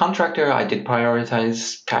 when as a contractor, I did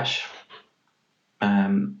prioritize cash.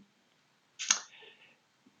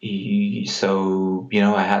 So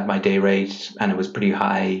I had my day rate, and it was pretty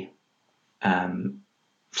high.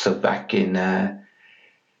 So back when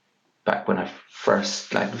I first,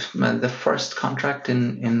 the first contract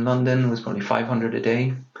in London was probably 500 a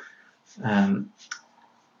day.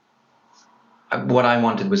 What I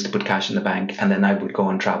wanted was to put cash in the bank, and then I would go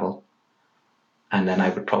and travel. And then I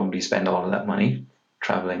would probably spend all of that money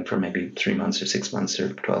traveling for maybe 3 months or 6 months or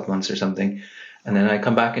 12 months or something. And then I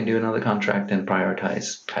come back and do another contract and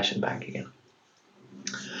prioritize cash in the bank again.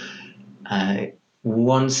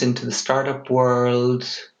 Once into the startup world,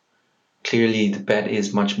 clearly the bet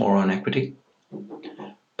is much more on equity.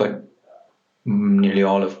 But nearly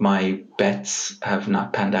all of my bets have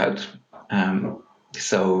not panned out.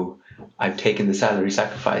 So I've taken the salary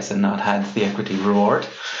sacrifice and not had the equity reward.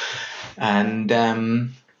 And there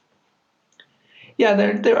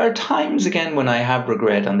are times again when I have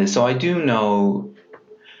regret on this. So I do know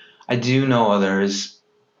others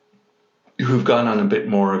who've gone on a bit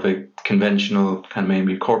more of a conventional kind of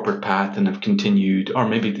maybe corporate path and have continued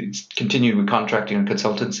with contracting and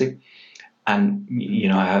consultancy. And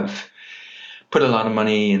I have put a lot of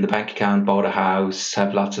money in the bank account, bought a house,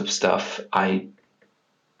 have lots of stuff. I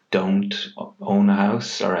don't own a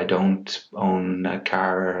house, or I don't own a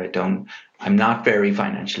car, or I'm not very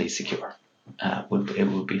financially secure. It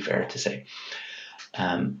would be fair to say.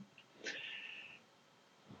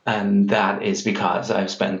 And that is because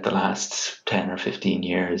I've spent the last 10 or 15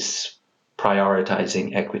 years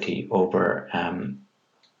prioritizing equity over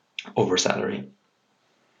salary.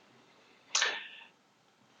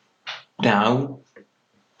 Now,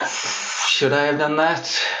 should I have done that?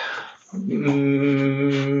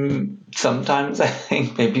 Sometimes I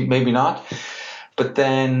think maybe not. But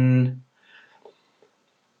then,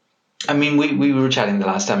 I mean, we were chatting the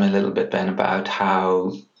last time a little bit, Ben, about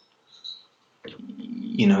how,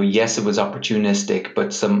 yes, it was opportunistic,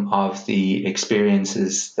 but some of the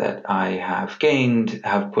experiences that I have gained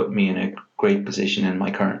have put me in a great position in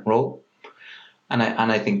my current role. And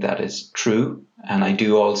I think that is true. And I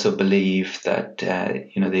do also believe that,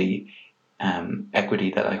 the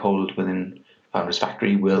equity that I hold within Founders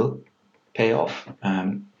Factory will pay off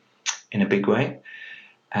in a big way.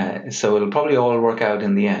 So it'll probably all work out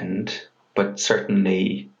in the end, but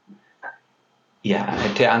certainly,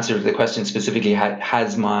 yeah, to answer the question specifically,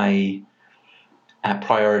 has my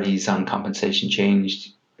priorities on compensation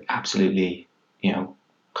changed? Absolutely.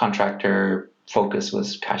 Contractor focus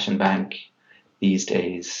was cash and bank. These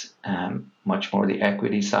days, much more the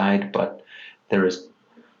equity side, but there is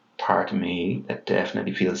part of me that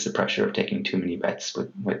definitely feels the pressure of taking too many bets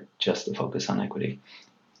with just the focus on equity.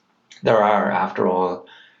 There are, after all,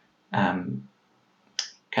 kind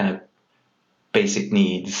of basic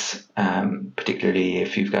needs, particularly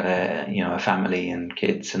if you've got a family and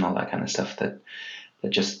kids and all that kind of stuff that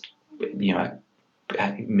just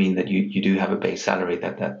mean that you do have a base salary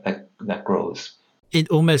that grows. It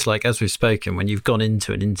almost like, as we've spoken, when you've gone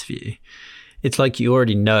into an interview, it's like you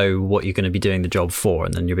already know what you're going to be doing the job for,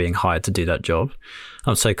 and then you're being hired to do that job.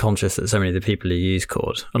 I'm so conscious that so many of the people who use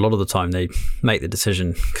Cord, a lot of the time they make the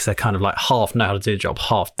decision because they're kind of like half know how to do the job,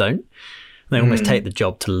 half don't. They almost take the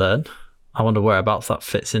job to learn. I wonder whereabouts that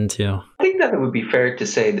fits into you. I think that it would be fair to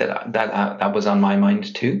say that was on my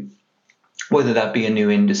mind too, whether that be a new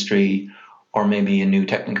industry or maybe a new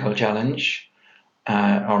technical challenge.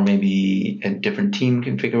 Or maybe a different team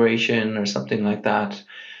configuration or something like that.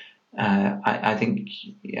 I think,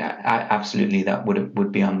 absolutely, that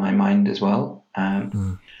would be on my mind as well.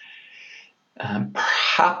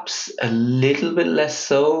 Perhaps a little bit less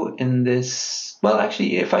so in this. Well,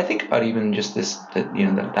 actually, if I think about even just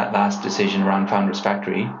that last decision around Founders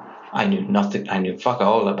Factory, I knew nothing. I knew fuck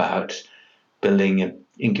all about building an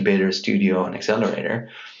incubator, studio, and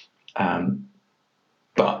accelerator.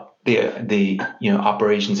 But the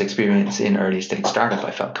operations experience in early stage startup,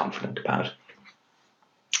 I felt confident about.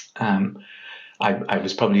 I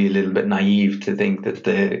was probably a little bit naive to think that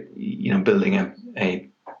building a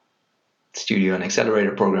studio and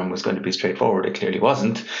accelerator program was going to be straightforward. It clearly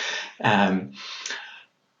wasn't.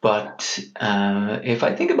 But if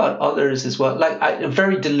I think about others as well,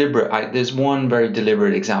 there's one very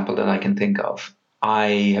deliberate example that I can think of.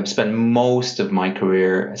 I have spent most of my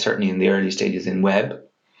career, certainly in the early stages, in web.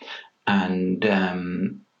 And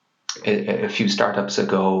a few startups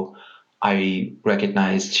ago, I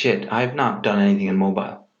recognized, shit, I've not done anything in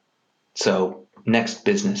mobile. So next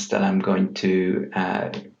business that I'm going to,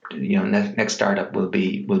 next startup will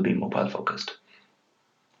be mobile focused.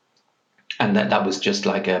 And that was just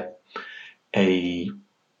like it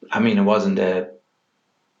wasn't a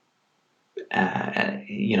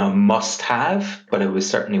must have, but it was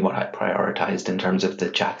certainly what I prioritized in terms of the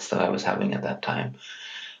chats that I was having at that time.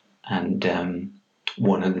 And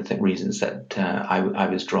one of the reasons that I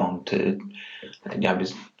was drawn to, I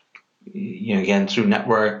was, again, through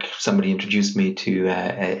network, somebody introduced me to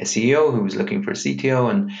a CEO who was looking for a CTO,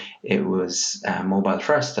 and it was mobile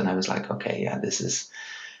first. And I was like, okay, yeah, this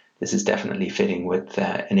is definitely fitting with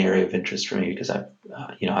an area of interest for me, because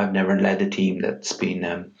I've never led a team that's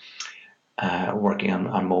been working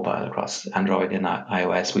on mobile across Android and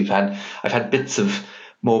iOS. I've had bits of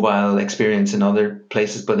mobile experience in other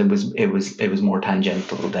places, but it was more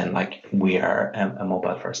tangential than like we are a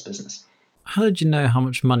mobile first business. How did you know how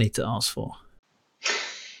much money to ask for?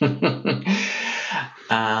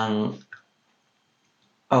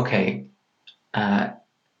 Okay.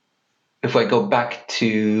 If I go back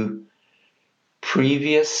to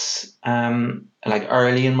previous, like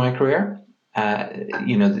early in my career,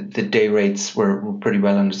 the day rates were pretty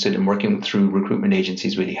well understood, and working through recruitment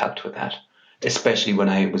agencies really helped with that, especially when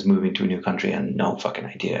I was moving to a new country and no fucking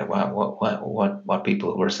idea what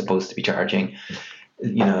people were supposed to be charging.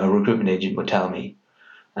 A recruitment agent would tell me,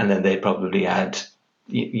 and then they'd probably add,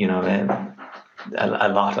 a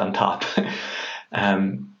lot on top.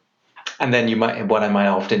 And then what I might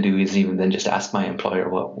often do is even then just ask my employer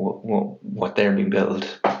what they're being billed.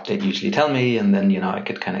 They'd usually tell me, and then I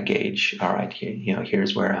could kind of gauge. All right,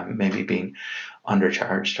 here's where I'm maybe being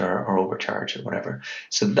undercharged or overcharged or whatever.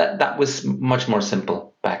 So that was much more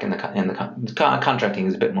simple back in the contracting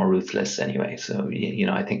is a bit more ruthless anyway. So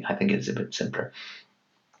I think it's a bit simpler.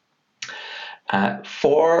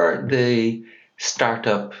 For the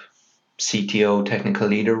startup CTO technical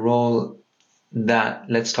leader role,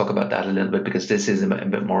 let's talk about that a little bit, because this is a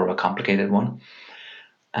bit more of a complicated one.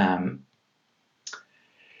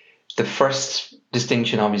 The first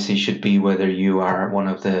distinction obviously should be whether you are one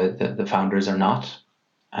of the founders or not.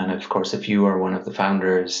 And of course, if you are one of the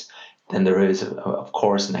founders, then there is, of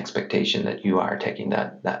course, an expectation that you are taking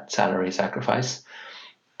that salary sacrifice.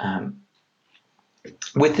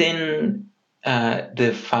 Within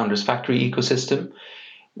the Founders Factory ecosystem,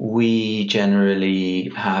 we generally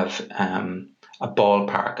have a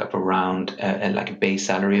ballpark of around like a base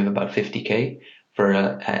salary of about 50K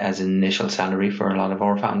as an initial salary for a lot of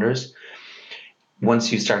our founders.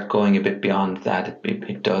 Once you start going a bit beyond that,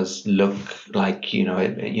 it does look like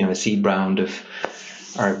a seed round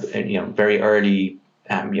or very early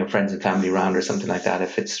friends and family round or something like that.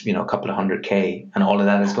 If it's a couple of 100K and all of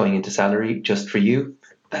that is going into salary just for you,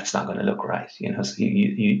 that's not going to look right. So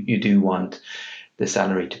you do want the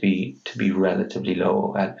salary to be relatively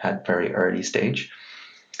low at very early stage.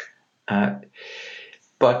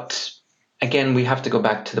 But again, we have to go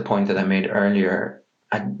back to the point that I made earlier.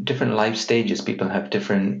 At different life stages, people have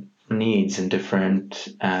different needs and different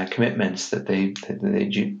commitments that they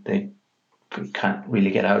can't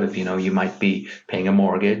really get out of. You might be paying a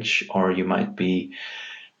mortgage, or you might be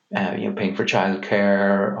paying for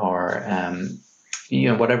childcare, or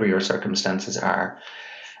whatever your circumstances are.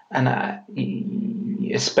 And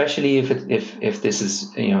especially if this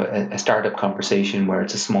is a startup conversation where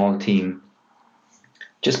it's a small team,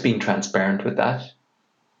 just being transparent with that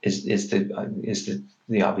is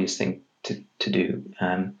the obvious thing to do.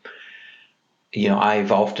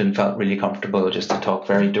 I've often felt really comfortable just to talk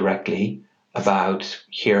very directly about,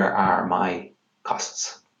 here are my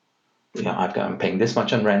costs. I'm paying this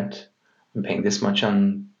much on rent, I'm paying this much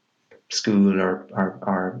on school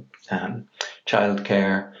or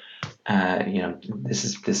childcare. This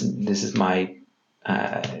is my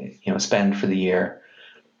spend for the year.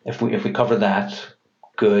 If we cover that,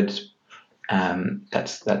 good.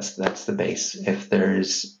 That's the base. If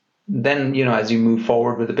there's then as you move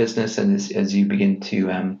forward with the business, and as you begin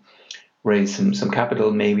to raise some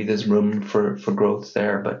capital, maybe there's room for growth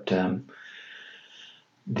there. But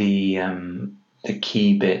the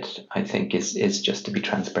key bit, I think, is just to be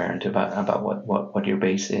transparent about what your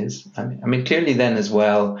base is. I mean, clearly then as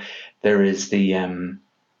well, there is the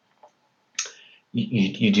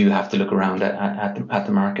you do have to look around at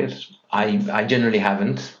the market. I generally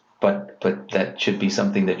haven't. but that should be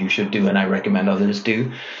something that you should do, and I recommend others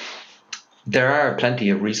do. There are plenty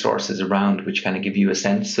of resources around which kind of give you a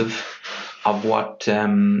sense of what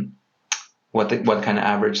kind of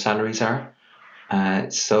average salaries are.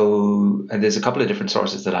 So there's a couple of different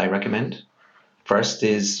sources that I recommend. First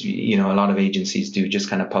is, a lot of agencies do just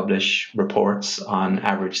kind of publish reports on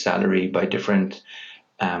average salary by different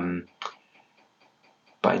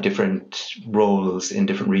roles in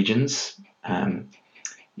different regions.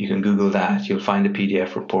 You can Google that. You'll find a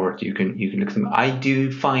PDF report. You can look at them. I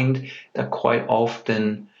do find that quite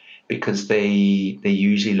often, because they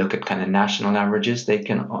usually look at kind of national averages, they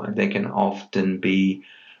can often be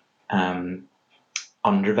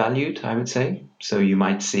undervalued, I would say. So you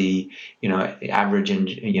might see, average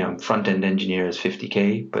front end engineer is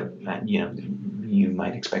 50K, but you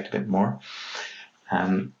might expect a bit more.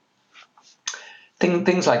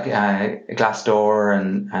 Things like Glassdoor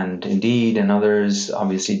and Indeed and others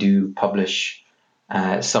obviously do publish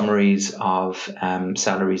summaries of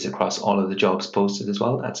salaries across all of the jobs posted as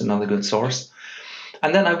well. That's another good source.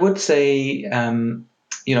 And then I would say,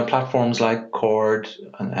 platforms like Cord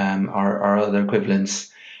or other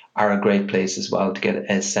equivalents are a great place as well to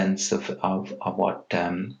get a sense of what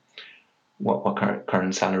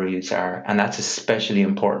current salaries are, and that's especially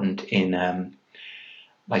important in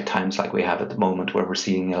like times like we have at the moment, where we're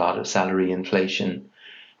seeing a lot of salary inflation.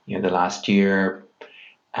 The last year,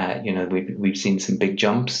 we've seen some big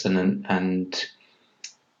jumps, and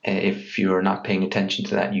if you're not paying attention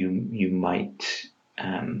to that, you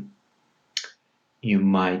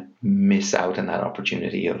might miss out on that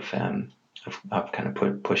opportunity of kind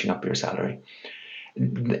of pushing up your salary.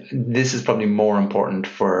 This is probably more important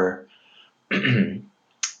for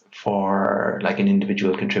for like an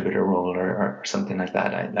individual contributor role or something like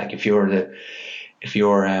that. Like if you're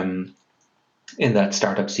in that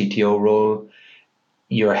startup CTO role,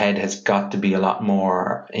 your head has got to be a lot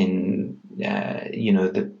more in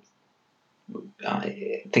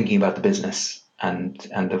thinking about the business and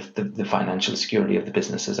the financial security of the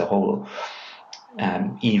business as a whole.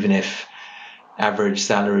 Even if average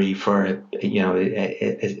salary for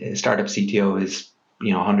a startup CTO is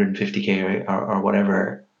 150K or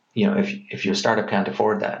whatever, if your startup can't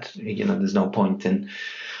afford that, there's no point in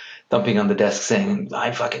thumping on the desk saying,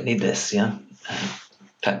 I fucking need this.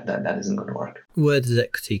 That isn't going to work. Where does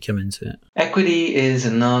equity come into it? Equity is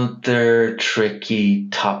another tricky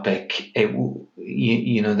topic.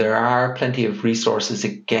 There are plenty of resources,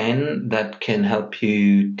 again, that can help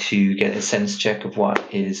you to get a sense check of what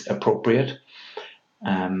is appropriate.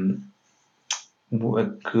 A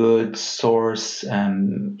good source,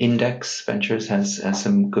 Index Ventures has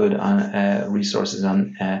some good resources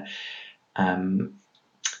on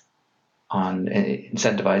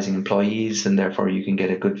incentivizing employees, and therefore you can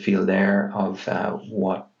get a good feel there of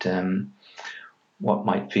what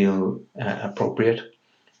might feel appropriate.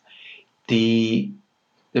 The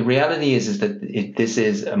reality is that this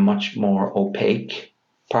is a much more opaque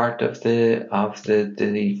part of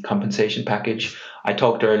the compensation package. I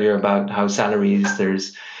talked earlier about how salaries,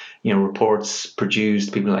 there's reports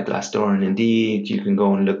produced, people like Glassdoor and Indeed. You can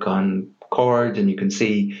go and look on Cord and you can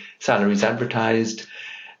see salaries advertised.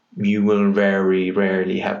 You will very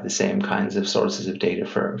rarely have the same kinds of sources of data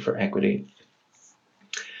for equity.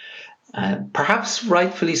 Perhaps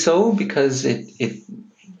rightfully so, because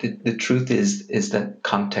the truth is that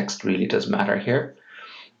context really does matter here.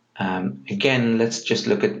 Again, let's just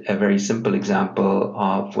look at a very simple example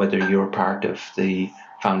of whether you're part of the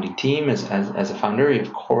founding team as a founder.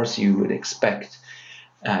 Of course, you would expect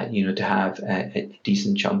to have a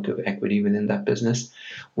decent chunk of equity within that business.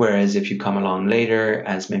 Whereas if you come along later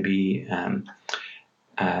as maybe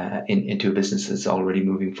into a business that's already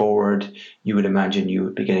moving forward, you would imagine you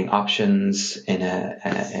would be getting options in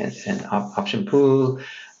an option pool,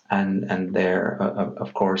 and there,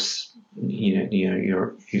 of course,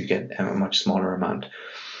 you get a much smaller amount.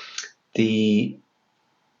 Maybe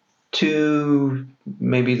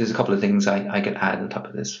there's a couple of things I could add on top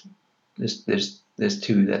of this. There's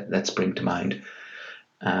two that spring to mind.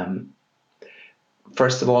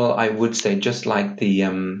 First of all, I would say just like the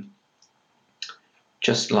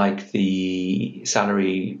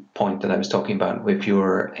salary point that I was talking about, if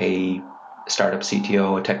you're a startup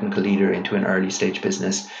CTO, a technical leader into an early stage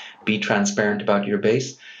business, be transparent about your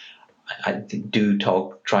base. I do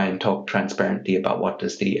try and talk transparently about what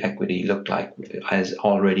does the equity look like as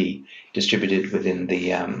already distributed within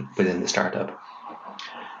the startup.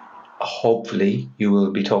 Hopefully you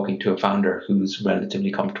will be talking to a founder who's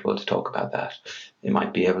relatively comfortable to talk about that. They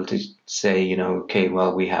might be able to say, okay,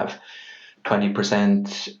 well, we have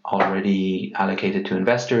 20% already allocated to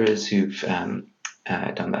investors who've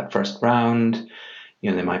done that first round.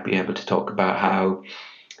 They might be able to talk about how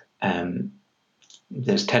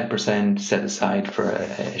there's 10% set aside for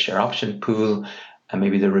a share option pool, and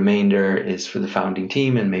maybe the remainder is for the founding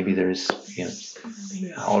team, and maybe there's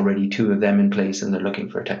already 2 of them in place and they're looking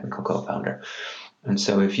for a technical co-founder. And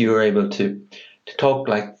so if you're able to talk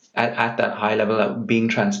like at that high level, being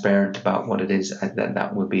transparent about what it is,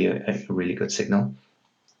 that would be a really good signal.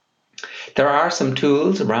 There are some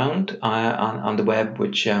tools around on the web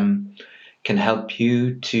which can help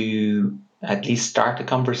you to at least start a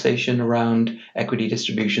conversation around equity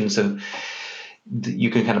distribution. So you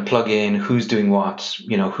can kind of plug in who's doing what,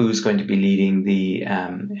 who's going to be leading the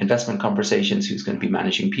investment conversations, who's going to be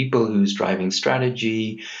managing people, who's driving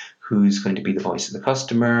strategy, who's going to be the voice of the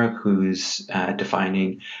customer, who's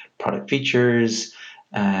defining product features,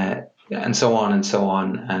 and so on and so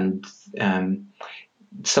on. And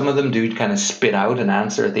some of them do kind of spit out an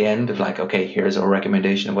answer at the end of like, okay, here's our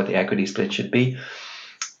recommendation of what the equity split should be.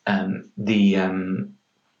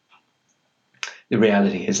 The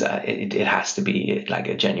reality is that it has to be like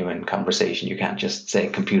a genuine conversation. You can't just say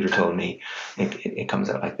computer told me. It comes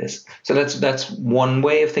out like this. So that's one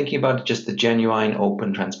way of thinking about it, just the genuine,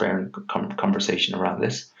 open, transparent conversation around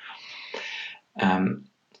this.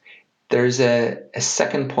 There's a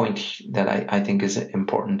second point that I think is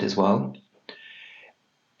important as well.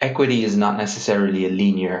 Equity is not necessarily a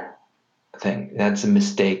linear thing. That's a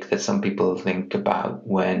mistake that some people think about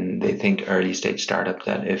when they think early stage startup,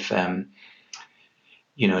 that if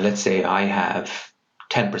let's say I have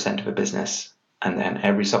 10% of a business and then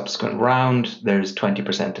every subsequent round there's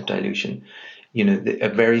 20% of dilution. A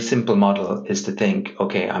very simple model is to think,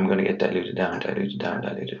 okay, I'm going to get diluted down.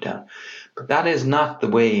 But that is not the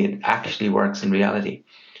way it actually works in reality.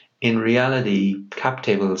 In reality, cap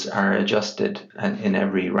tables are adjusted in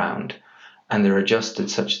every round, and they're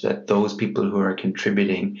adjusted such that those people who are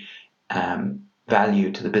contributing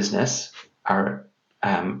value to the business are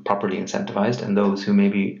properly incentivized, and those who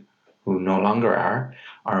no longer are,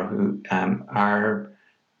 or who are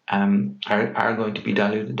going to be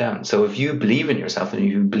diluted down. So if you believe in yourself and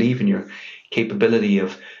you believe in your capability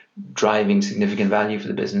of driving significant value for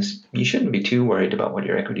the business, you shouldn't be too worried about what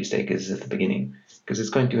your equity stake is at the beginning, because it's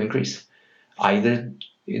going to increase. Either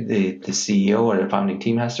the CEO or the founding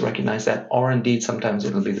team has to recognize that, or indeed sometimes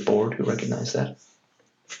it'll be the board who recognize that.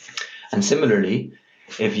 And similarly,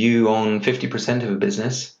 if you own 50% of a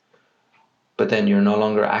business, but then you're no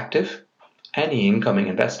longer active, any incoming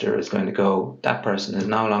investor is going to go, that person is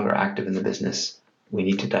no longer active in the business. We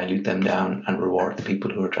need to dilute them down and reward the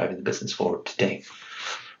people who are driving the business forward today.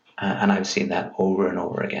 And I've seen that over and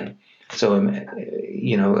over again. So,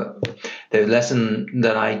 the lesson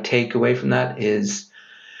that I take away from that is,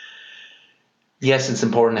 yes, it's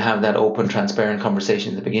important to have that open, transparent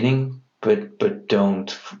conversation at the beginning, but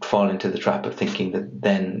don't fall into the trap of thinking that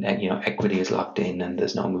then equity is locked in and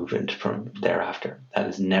there's no movement from thereafter. That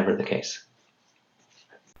is never the case.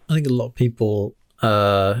 I think a lot of people,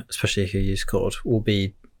 especially who use Cord, will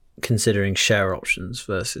be considering share options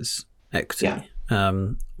versus equity. Yeah.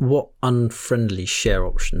 What unfriendly share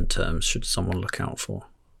option terms should someone look out for?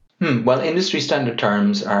 Well, industry standard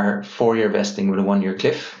terms are 4-year vesting with a 1-year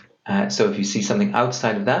cliff. So if you see something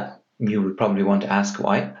outside of that, you would probably want to ask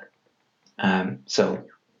why. So,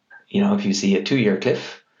 if you see a 2-year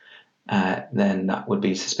cliff, then that would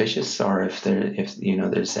be suspicious. Or if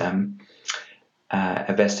there's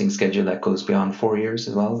a vesting schedule that goes beyond 4 years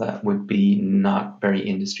as well, that would be not very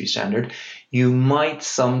industry standard. You might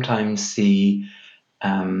sometimes see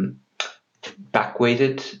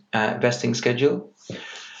back-weighted vesting schedule.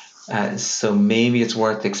 So maybe it's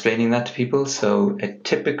worth explaining that to people. So a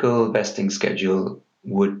typical vesting schedule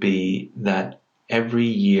would be that every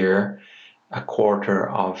year, a quarter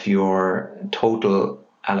of your total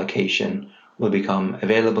allocation will become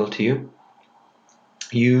available to you,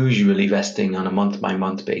 usually vesting on a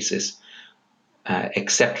month-by-month basis,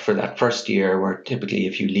 except for that first year, where typically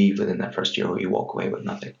if you leave within that first year, you walk away with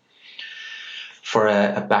nothing. For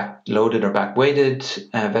a back-loaded or back-weighted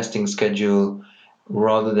vesting schedule,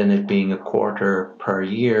 rather than it being a quarter per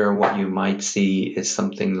year, what you might see is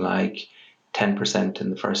something like 10% in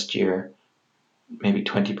the first year, maybe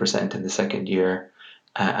 20% in the second year,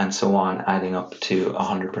 and so on, adding up to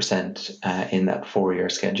 100% in that 4-year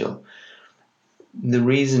schedule. The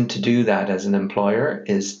reason to do that as an employer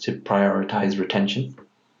is to prioritize retention,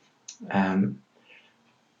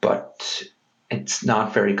 but it's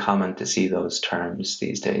not very common to see those terms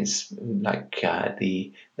these days. Like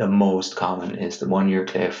the most common is the 1-year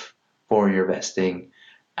cliff, 4-year vesting,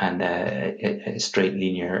 and a straight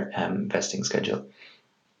linear vesting schedule.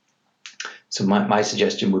 So my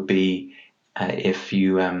suggestion would be, If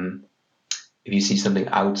you see something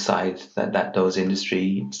outside those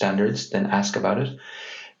industry standards, then ask about it.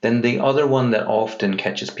 Then the other one that often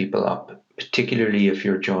catches people up, particularly if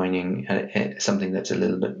you're joining something that's a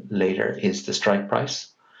little bit later, is the strike price.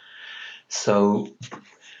 So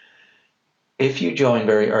if you join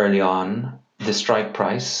very early on, the strike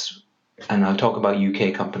price, and I'll talk about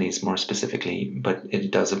UK companies more specifically, but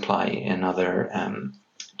it does apply in other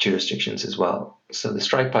jurisdictions as well. So the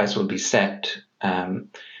strike price will be set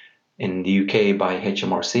in the UK by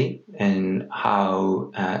HMRC and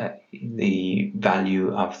how the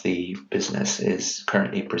value of the business is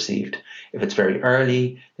currently perceived. If it's very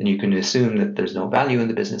early, then you can assume that there's no value in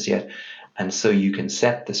the business yet. And so you can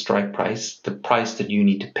set the strike price, the price that you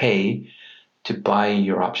need to pay to buy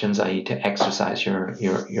your options, i.e. to exercise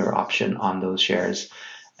your option on those shares,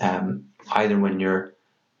 either when you're,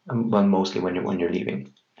 well, mostly when you're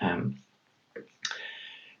leaving.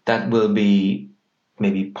 That will be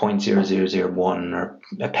maybe 0.0001 or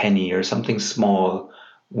a penny or something small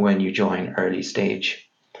when you join early stage.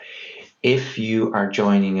 If you are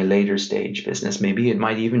joining a later stage business, maybe it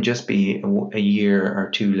might even just be a year or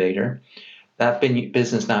two later, that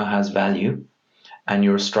business now has value and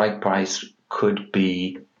your strike price could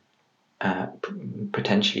be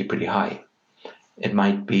potentially pretty high. It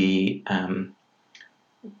might be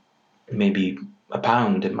maybe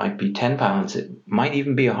 £1, it might be £10, it might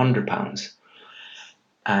even be £100.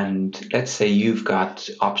 And let's say you've got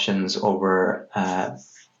options over,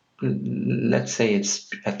 let's say it's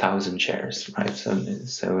 1,000 shares, right?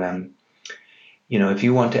 So if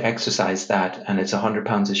you want to exercise that and it's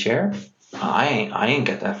 £100 a share, I ain't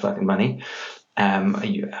get that fucking money.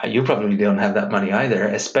 You probably don't have that money either,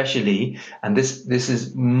 especially, and this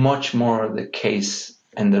is much more the case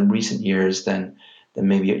in the recent years than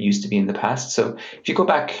maybe it used to be in the past. So if you go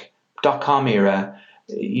back .com era,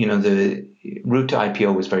 the route to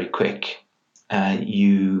IPO was very quick.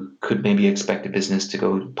 You could maybe expect a business to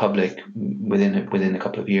go public within a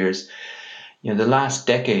couple of years. The last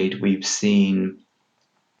decade we've seen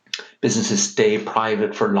businesses stay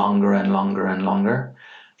private for longer and longer and longer.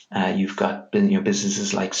 You've got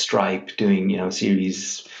businesses like Stripe doing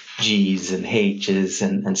Series G's and H's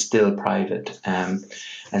and still private,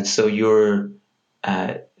 and so your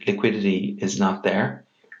liquidity is not there.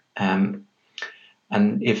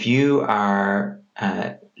 And if you are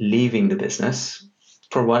leaving the business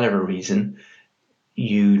for whatever reason,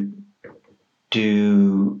 you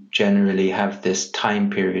do generally have this time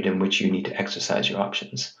period in which you need to exercise your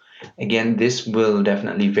options. Again, this will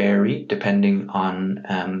definitely vary depending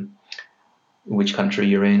on which country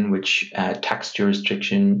you're in, which tax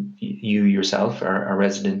jurisdiction you yourself are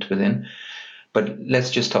resident within. But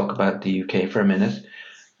let's just talk about the UK for a minute.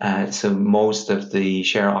 So most of the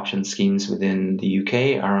share option schemes within the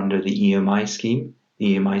UK are under the EMI scheme.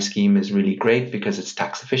 The EMI scheme is really great because it's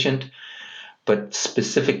tax efficient, but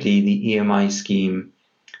specifically the EMI scheme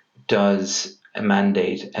does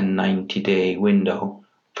mandate a 90-day window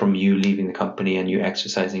from you leaving the company and you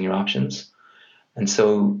exercising your options. And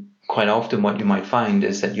so quite often what you might find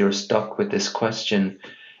is that you're stuck with this question,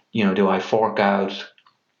 do I fork out,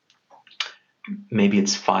 maybe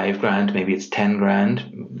it's $5,000, maybe it's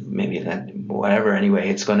 $10,000, maybe that, whatever, anyway,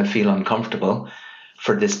 it's going to feel uncomfortable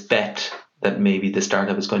for this bet that maybe the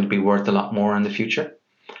startup is going to be worth a lot more in the future.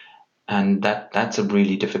 And that's a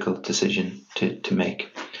really difficult decision to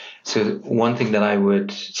make. So one thing that I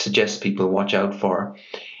would suggest people watch out for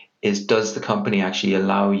is, does the company actually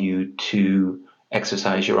allow you to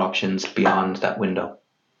exercise your options beyond that window?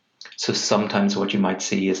 So sometimes what you might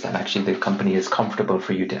see is that actually the company is comfortable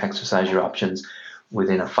for you to exercise your options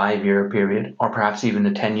within a 5-year period or perhaps even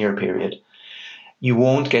a 10-year period. You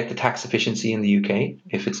won't get the tax efficiency in the UK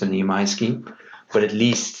if it's an EMI scheme, but at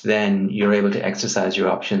least then you're able to exercise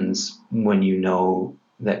your options when you know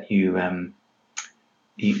that you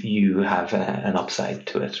have an upside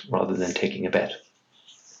to it rather than taking a bet.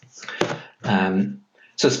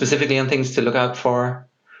 So specifically on things to look out for: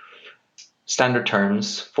 standard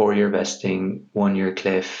terms, 4-year vesting, 1-year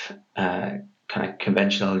cliff, kind of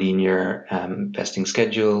conventional linear vesting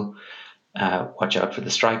schedule. Watch out for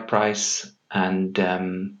the strike price, and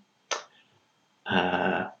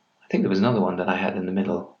I think there was another one that I had in the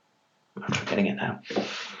middle. I'm forgetting it now. I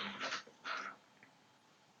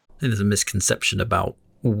think there's a misconception about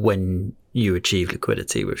when you achieve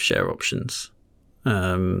liquidity with share options.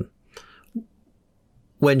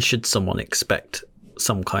 When should someone expect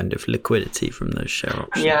some kind of liquidity from those share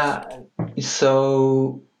options? Yeah,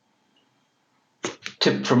 so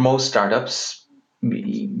for most startups,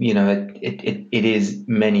 it is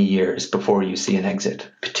many years before you see an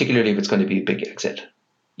exit, particularly if it's going to be a big exit.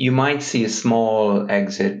 you might see a small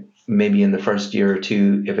exit maybe in the first year or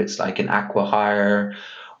two if it's like an acqui-hire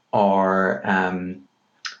or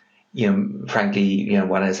frankly,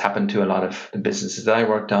 what has happened to a lot of the businesses that I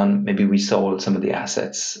worked on, maybe we sold some of the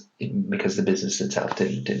assets because the business itself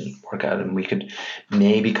didn't work out, and we could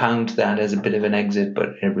maybe count that as a bit of an exit,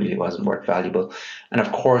 but it really wasn't worth valuable. And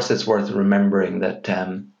of course, it's worth remembering that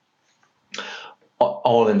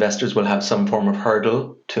all investors will have some form of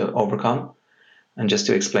hurdle to overcome. And just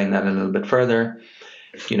to explain that a little bit further,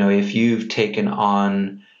 if you've taken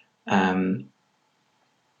on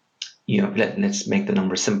let's make the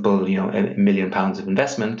number simple, £1 million of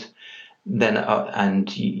investment, then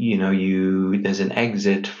there's an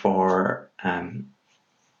exit for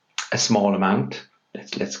a small amount.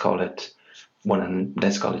 Let's call it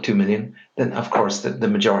 2 million. Then of course the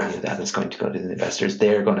majority of that is going to go to the investors.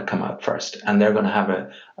 They're going to come out first, and they're going to have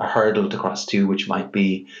a hurdle to cross to, which might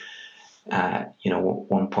be 1.2,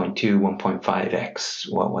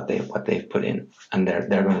 1.5x what they've put in, and they're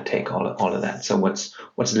going to take all of that. So what's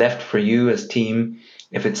left for you as team,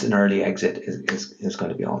 if it's an early exit, is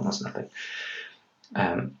going to be almost nothing.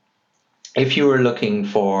 If you were looking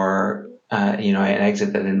for an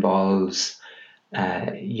exit that involves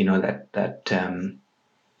that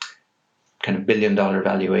kind of $1 billion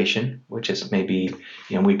valuation, which is maybe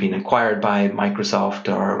we've been acquired by Microsoft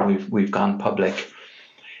or we've gone public.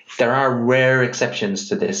 There are rare exceptions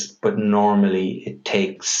to this, but normally it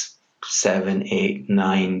takes 7, 8,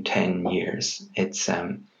 9, 10 years. It's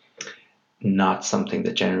not something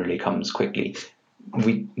that generally comes quickly.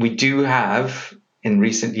 We do have in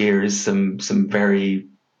recent years some very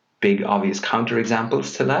big obvious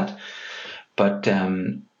counterexamples to that, but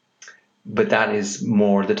that is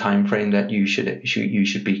more the time frame that you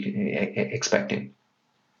should be expecting,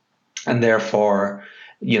 and therefore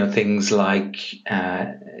things like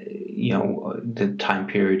the time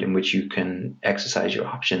period in which you can exercise your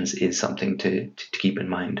options is something to keep in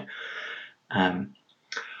mind.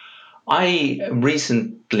 I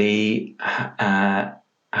recently have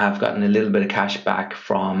gotten a little bit of cash back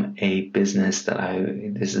from a business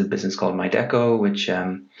this is a business called MyDeco, which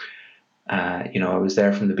I was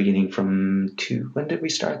there from the beginning when did we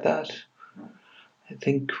start that? I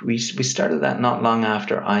think we started that not long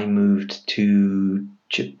after I moved to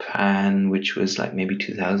Japan, which was like maybe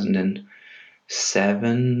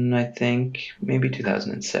 2007, I think, maybe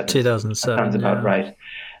 2007. 2007 That sounds about right.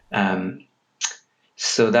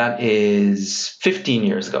 So that is 15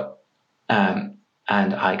 years ago, and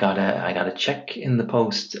I got a check in the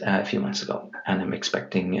post a few months ago, and I'm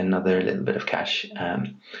expecting another little bit of cash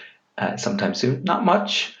sometime soon. Not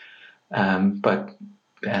much, but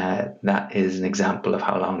that is an example of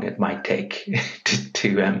how long it might take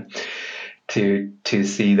to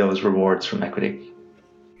see those rewards from equity.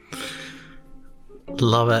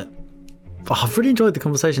 Love it. Oh, I've really enjoyed the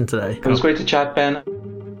conversation today. It was great to chat, Ben.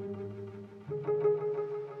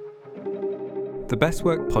 The Best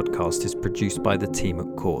Work podcast is produced by the team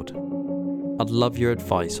at Cord. I'd love your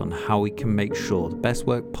advice on how we can make sure the Best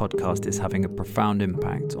Work podcast is having a profound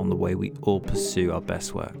impact on the way we all pursue our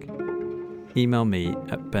best work. Email me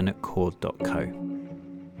at ben@cord.co.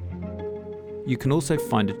 You can also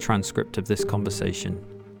find a transcript of this conversation,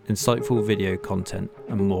 insightful video content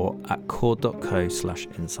and more at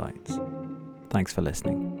cord.co/insights. Thanks for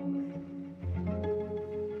listening.